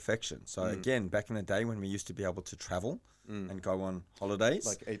perfection. So again, back in the day when we used to be able to travel and go on holidays,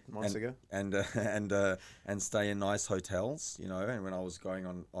 like 8 months ago, and stay in nice hotels, and when I was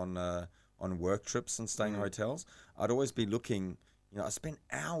going on work trips and staying in hotels, I'd always be looking. I spent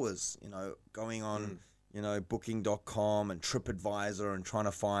hours, going on, Booking.com and TripAdvisor and trying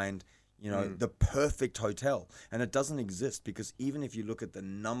to find, the perfect hotel. And it doesn't exist, because even if you look at the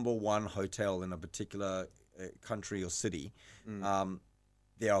number one hotel in a particular country or city,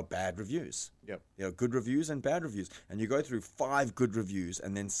 there are bad reviews. Yep. There are good reviews and bad reviews. And you go through 5 good reviews,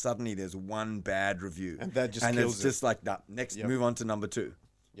 and then suddenly there's 1 bad review. And that just kills it's it. just like that. Next, move on to number 2.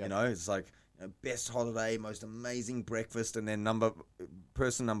 Yep. It's like, best holiday, most amazing breakfast, and then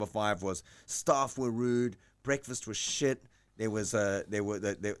person number 5 was staff were rude, breakfast was shit.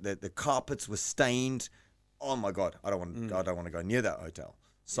 The carpets were stained. Oh my God, I don't want to go near that hotel.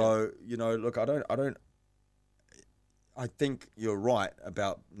 So look, I think you're right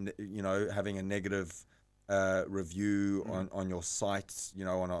about having a negative review on your sites,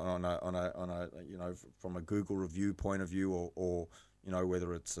 on a from a Google review point of view, or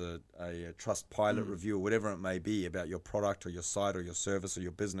whether it's a Trust Pilot review or whatever it may be about your product or your site or your service or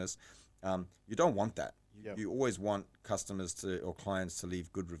your business. You don't want that. Yep. You always want customers or clients to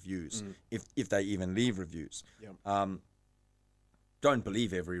leave good reviews, if they even leave reviews. Yep. Don't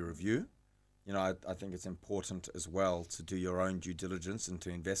believe every review. I think it's important as well to do your own due diligence and to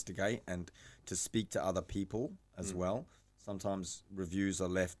investigate and to speak to other people as well. Sometimes reviews are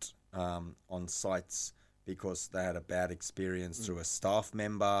left on sites because they had a bad experience through a staff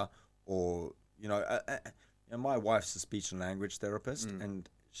member, or my wife's a speech and language therapist, and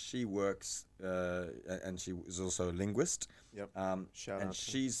she works and she is also a linguist. Yep. Shout and out.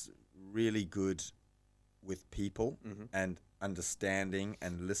 She's really good with people and understanding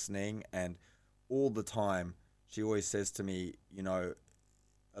and listening, and all the time she always says to me,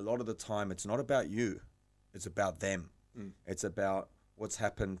 a lot of the time it's not about you, it's about them. It's about what's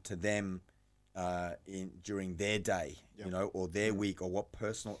happened to them during their day, you know, or their week, or what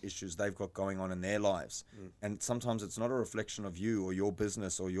personal issues they've got going on in their lives. And sometimes it's not a reflection of you or your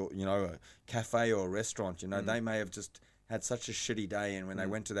business or your, you know, a cafe or a restaurant. You know, they may have just had such a shitty day, and when they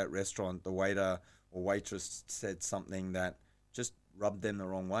went to that restaurant, the waiter or waitress said something that just rubbed them the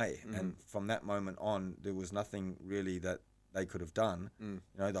wrong way. And from that moment on, there was nothing really that they could have done. You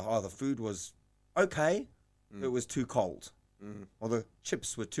know, the food was okay, it was too cold, or the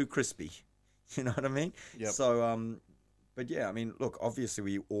chips were too crispy. You know what I mean? Yep. So, but yeah, I mean, look, obviously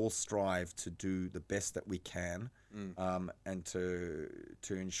we all strive to do the best that we can, and to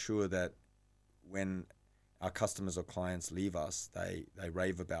ensure that when our customers or clients leave us, they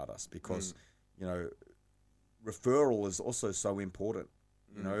rave about us, because, you know, referral is also so important.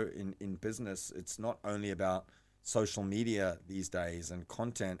 You know, in business, it's not only about social media these days and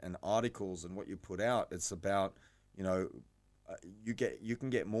content and articles and what you put out. It's about, you know, you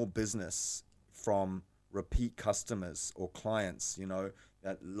can get more business from repeat customers or clients, you know,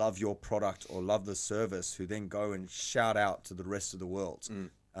 that love your product or love the service, who then go and shout out to the rest of the world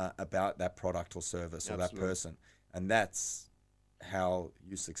about that product or service or that person. And that's how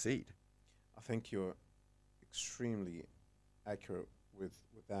you succeed. I think you're extremely accurate with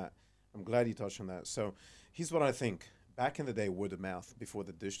that. I'm glad you touched on that. So here's what I think. Back in the day, word of mouth, before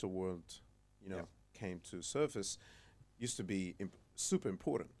the digital world, you know, came to surface, used to be super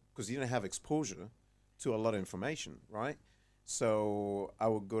important, because you didn't have exposure to a lot of information, right? So I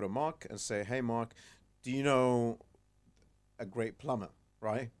would go to Mark and say, hey, Mark, do you know a great plumber,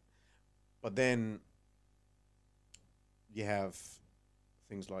 right? But then you have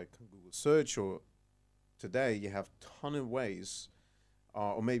things like Google search, or today you have a ton of ways,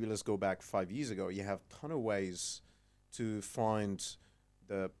 or maybe let's go back 5 years ago, you have a ton of ways to find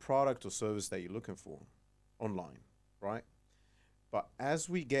the product or service that you're looking for online, right? But as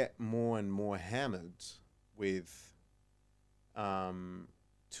we get more and more hammered with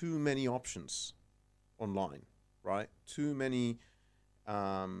too many options online, right? Too many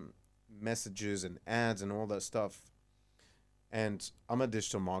messages and ads and all that stuff. And I'm a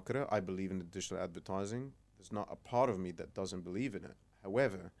digital marketer. I believe in the digital advertising. There's not a part of me that doesn't believe in it.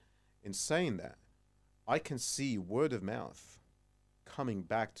 However, in saying that, I can see word of mouth coming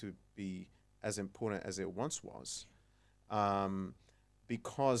back to be as important as it once was,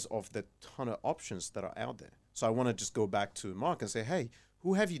 because of the ton of options that are out there. So I want to just go back to Mark and say, hey,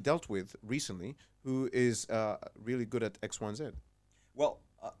 who have you dealt with recently who is really good at X, Y, and Z? Well,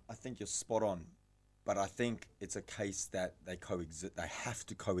 I think you're spot on, but I think it's a case that they coexist. They have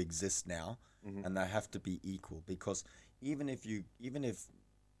to coexist now, and they have to be equal, because even if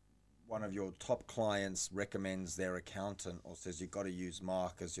one of your top clients recommends their accountant or says you've got to use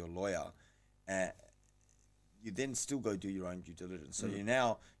Mark as your lawyer, you then still go do your own due diligence. So you're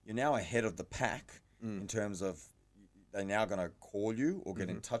now ahead of the pack in terms of they're now going to call you or get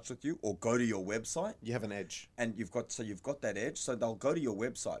in touch with you or go to your website. You have an edge, and you've got that edge. So they'll go to your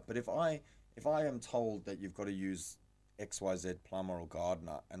website. But if I am told that you've got to use XYZ plumber or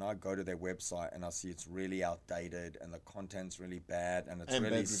gardener, and I go to their website and I see it's really outdated and the content's really bad and it's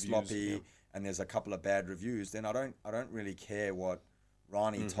really sloppy, and there's a couple of bad reviews, then I don't really care what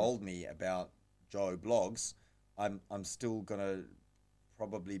Ronnie told me about Joe Blogs. I'm still gonna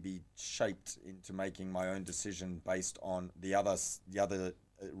probably be shaped into making my own decision based on the other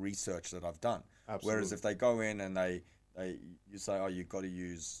research that I've done. Absolutely. Whereas if they go in and you say, oh, you've got to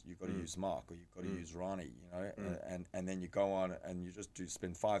use Mark, or you've got to use Ronnie, you know, and then you go on and you just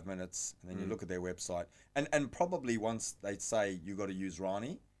spend 5 minutes, and then you look at their website, and probably once they say you got to use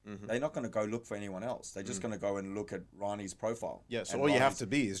Ronnie, they're not going to go look for anyone else. They're just going to go and look at Ronnie's profile. Yeah. So all you have to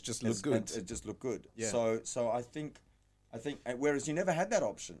be is just look good. It just look good. Yeah. So I think, whereas you never had that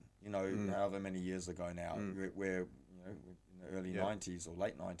option, you know, however many years ago now, where you know, in the early 90s or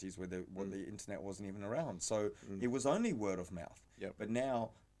late 90s, where the internet wasn't even around. So it was only word of mouth. Yep. But now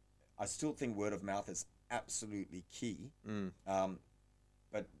I still think word of mouth is absolutely key.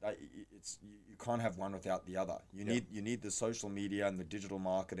 But you can't have one without the other. You need the social media and the digital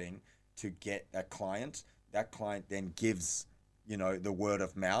marketing to get that client. That client then gives, you know, the word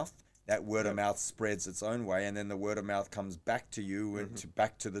of mouth. That word of mouth spreads its own way, and then the word of mouth comes back to you and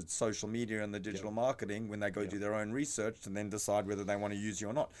back to the social media and the digital marketing when they go do their own research and then decide whether they want to use you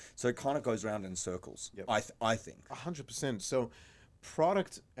or not. So it kind of goes around in circles. Yep. I think 100%. So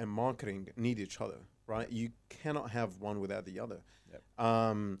product and marketing need each other, right? You cannot have one without the other.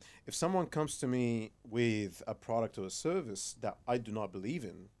 Yep. If someone comes to me with a product or a service that I do not believe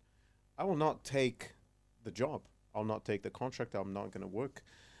in, I will not take the job, I'll not take the contract. I'm not going to work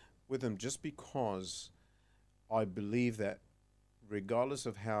with them, just because I believe that regardless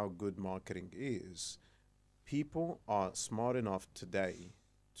of how good marketing is, people are smart enough today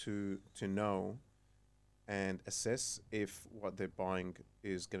to know and assess if what they're buying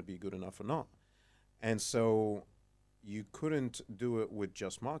is going to be good enough or not. And so you couldn't do it with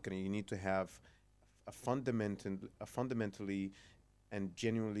just marketing. You need to have a fundamentally and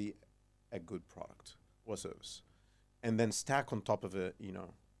genuinely a good product or service, and then stack on top of it,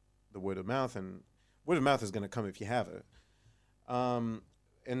 the word of mouth. And word of mouth is going to come if you have it.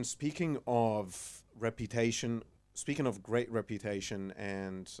 And speaking of reputation, speaking of great reputation,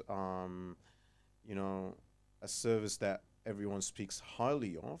 and a service that everyone speaks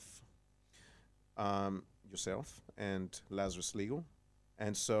highly of, yourself and Lazarus Legal.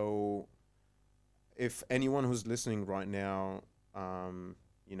 And so, if anyone who's listening right now,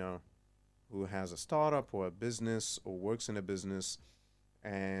 who has a startup or a business or works in a business,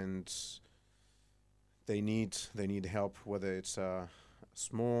 and they need help, whether it's a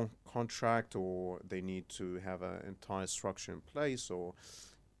small contract or they need to have an entire structure in place, or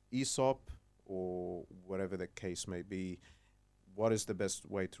ESOP, or whatever the case may be, what is the best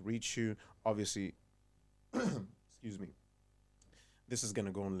way to reach you? Obviously, excuse me, this is going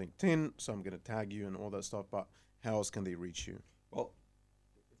to go on LinkedIn, so I'm going to tag you and all that stuff, but how else can they reach you? Well,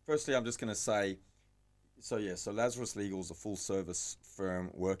 firstly, I'm just going to say, so Lazarus Legal is a full service firm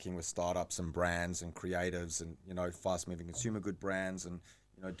working with startups and brands and creatives and, fast moving consumer good brands, and,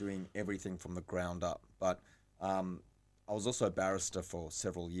 doing everything from the ground up. But I was also a barrister for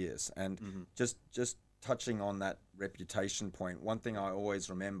several years, and just touching on that reputation point, one thing I always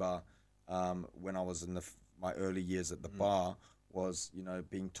remember when I was in my early years at the bar was,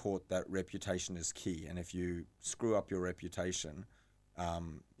 being taught that reputation is key. And if you screw up your reputation,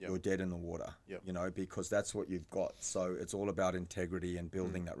 you're dead in the water, because that's what you've got. So it's all about integrity and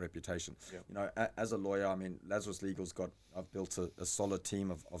building that reputation. As a lawyer, I mean, Lazarus Legal's I've built a solid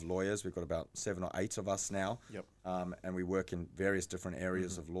team of lawyers. We've got about 7 or 8 of us now. And we work in various different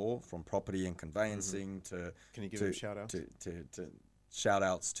areas of law, from property and conveyancing to... Can you give them a shout out? To shout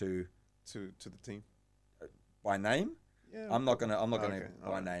outs to the team? By name? Yeah. I'm not gonna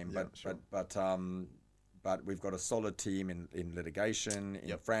by name, sure. but we've got a solid team in litigation,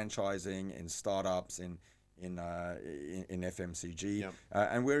 in franchising, in startups, in FMCG,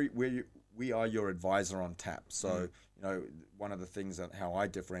 and we are your advisor on tap. So one of the things that how I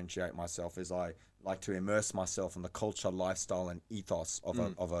differentiate myself is I like to immerse myself in the culture, lifestyle, and ethos of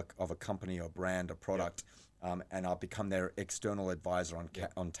a company or brand or product. And I'll become their external advisor on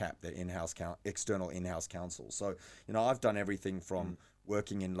tap, their external in-house counsel. So, I've done everything from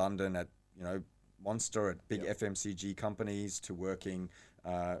working in London at, Monster, at big FMCG companies, to working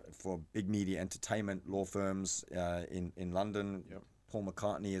for big media entertainment law firms in London. Paul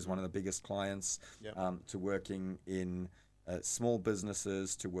McCartney is one of the biggest clients, to working in small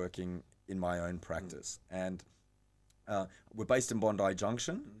businesses, to working in my own practice. And we're based in Bondi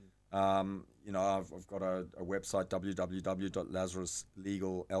Junction. I've got a website,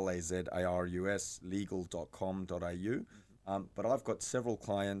 www.lazaruslegal.com.au. But I've got several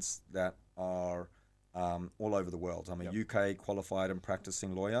clients that are all over the world. I'm a UK qualified and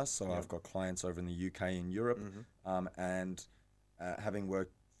practicing lawyer, so I've got clients over in the UK and Europe. And having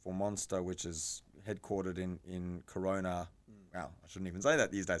worked for Monster, which is headquartered in Corona, wow, I shouldn't even say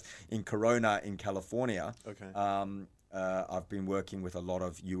that these days, in Corona in California. I've been working with a lot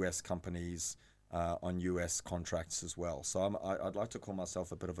of US companies on US contracts as well. So I'd like to call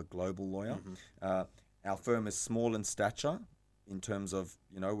myself a bit of a global lawyer. Our firm is small in stature in terms of,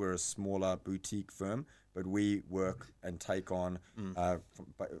 we're a smaller boutique firm, but we work and take on,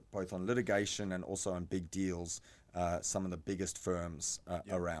 both on litigation and also on big deals, some of the biggest firms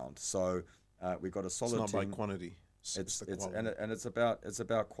around. So we've got a solid team. It's not by quantity. It's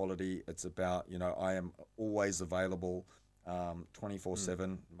about quality. It's about, I am always available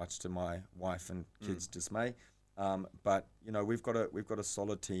 24/7, much to my wife and kids' dismay. But we've got a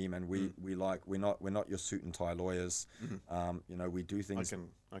solid team, and we're not your suit and tie lawyers. We do things.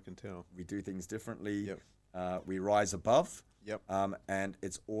 I can tell. We do things differently. We rise above. And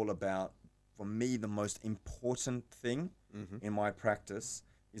it's all about, for me, the most important thing in my practice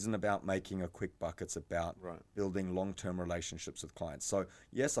isn't about making a quick buck. It's about building long-term relationships with clients. So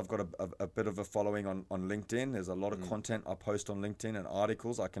yes, I've got a bit of a following on LinkedIn. There's a lot of content I post on LinkedIn and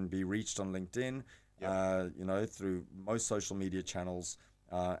articles. I can be reached on LinkedIn, through most social media channels,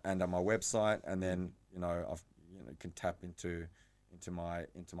 and on my website. And then, I've, can tap into into my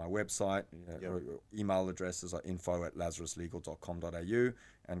website. Or email addresses are info@lazaruslegal.com.au,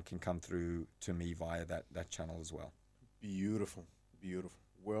 and can come through to me via that channel as well. Beautiful.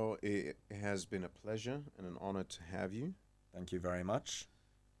 Well, it has been a pleasure and an honor to have you. Thank you very much.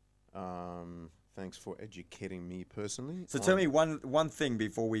 Thanks for educating me personally. So tell me one thing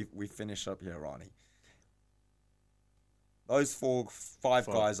before we finish up here, Ronnie. Those five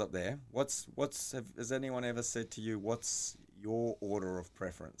guys up there, has anyone ever said to you, what's your order of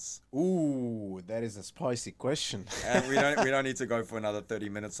preference? Ooh, that is a spicy question. And we don't need to go for another 30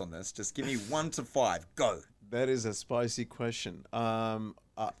 minutes on this. Just give me 1 to 5. Go. That is a spicy question.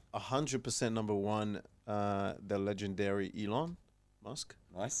 100% number one, the legendary Elon Musk.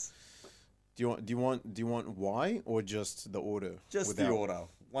 Nice. Do you want why or just the order? Just the order.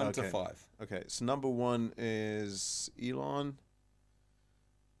 1 to 5. Okay. So number 1 is Elon.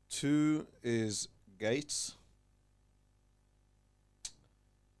 2 is Gates.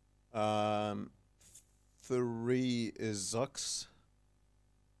 3 is Zucks.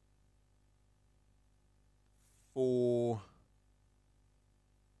 4,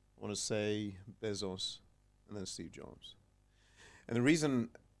 I want to say Bezos, and then Steve Jobs. And the reason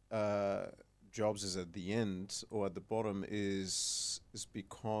Jobs is at the end or at the bottom is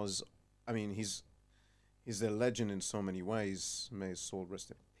because, I mean, he's a legend in so many ways. May his soul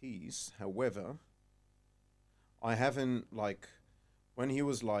rest in peace. However, I haven't, like, when he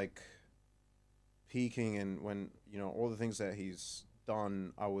was like peaking and when, you know, all the things that he's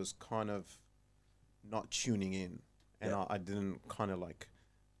done, I was kind of not tuning in, and I didn't kind of like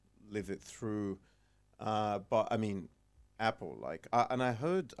live it through. But I mean, Apple, like, I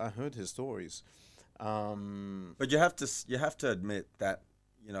heard his stories. But you have to admit that,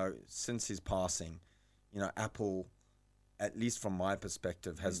 you know, since his passing, you know, Apple, at least from my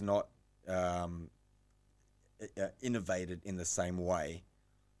perspective, has not innovated in the same way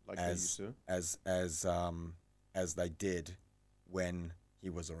Like as they did when he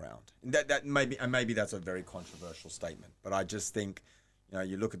was around. That maybe that's a very controversial statement, but I just think, you know,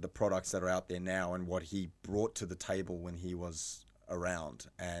 you look at the products that are out there now and what he brought to the table when he was around,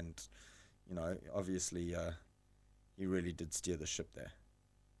 and, you know, obviously he really did steer the ship there.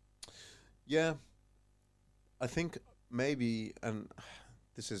 Yeah, I think maybe, and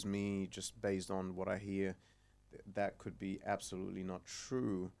this is me just based on what I hear, that could be absolutely not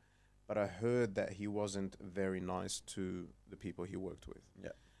true, but I heard that he wasn't very nice to the people he worked with.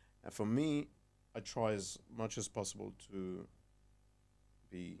 Yeah. And for me, I try as much as possible to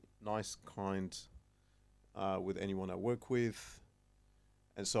be nice, kind with anyone I work with.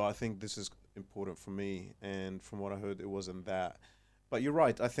 And so I think this is important for me. And from what I heard, it wasn't that. But you're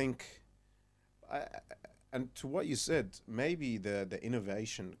right. I think, and to what you said, maybe the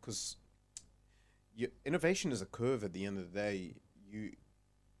innovation, because innovation is a curve at the end of the day. You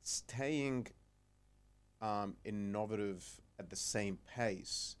staying innovative at the same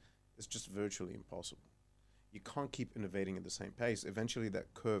pace is just virtually impossible. You can't keep innovating at the same pace. Eventually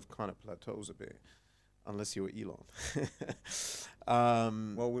that curve kind of plateaus a bit, unless you're Elon.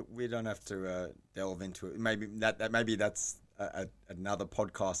 Well, we don't have to delve into it. Maybe that's another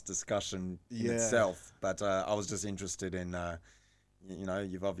podcast discussion in itself. But I was just interested in, you know,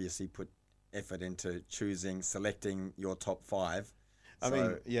 you've obviously put effort into selecting your top 5. I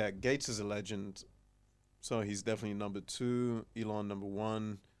mean, yeah, Gates is a legend, so he's definitely number 2. Elon number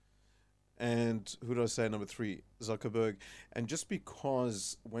 1, and who do I say number 3? Zuckerberg. And just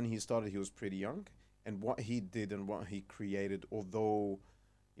because when he started, he was pretty young, and what he did and what he created, although,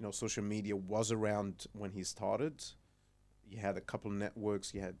 you know, social media was around when he started, you had a couple of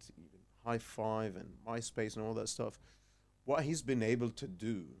networks, you had even High Five and MySpace and all that stuff. What he's been able to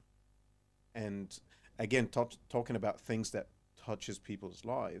do, and again, talking about things that touches people's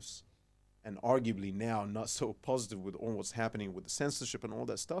lives, and arguably now not so positive with all what's happening with the censorship and all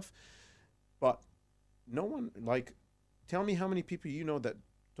that stuff, but no one, like, tell me how many people you know that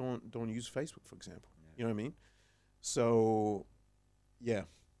don't use Facebook, for example. You know what I mean? So yeah,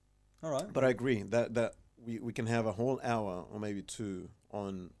 all right. But I agree that we can have a whole hour or maybe 2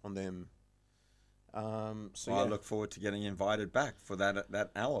 on them. So I look forward to getting invited back for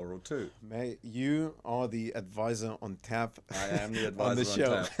that hour or 2. Mate, you are the advisor on tap. I am the advisor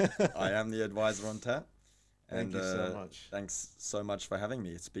on tap. I am the advisor on tap. Thank you so much. Thanks so much for having me.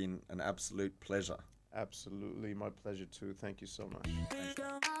 It's been an absolute pleasure. Absolutely, my pleasure too. Thank you so much.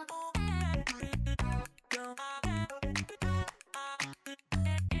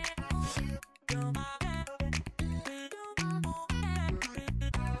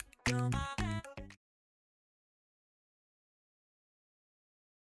 Thanks.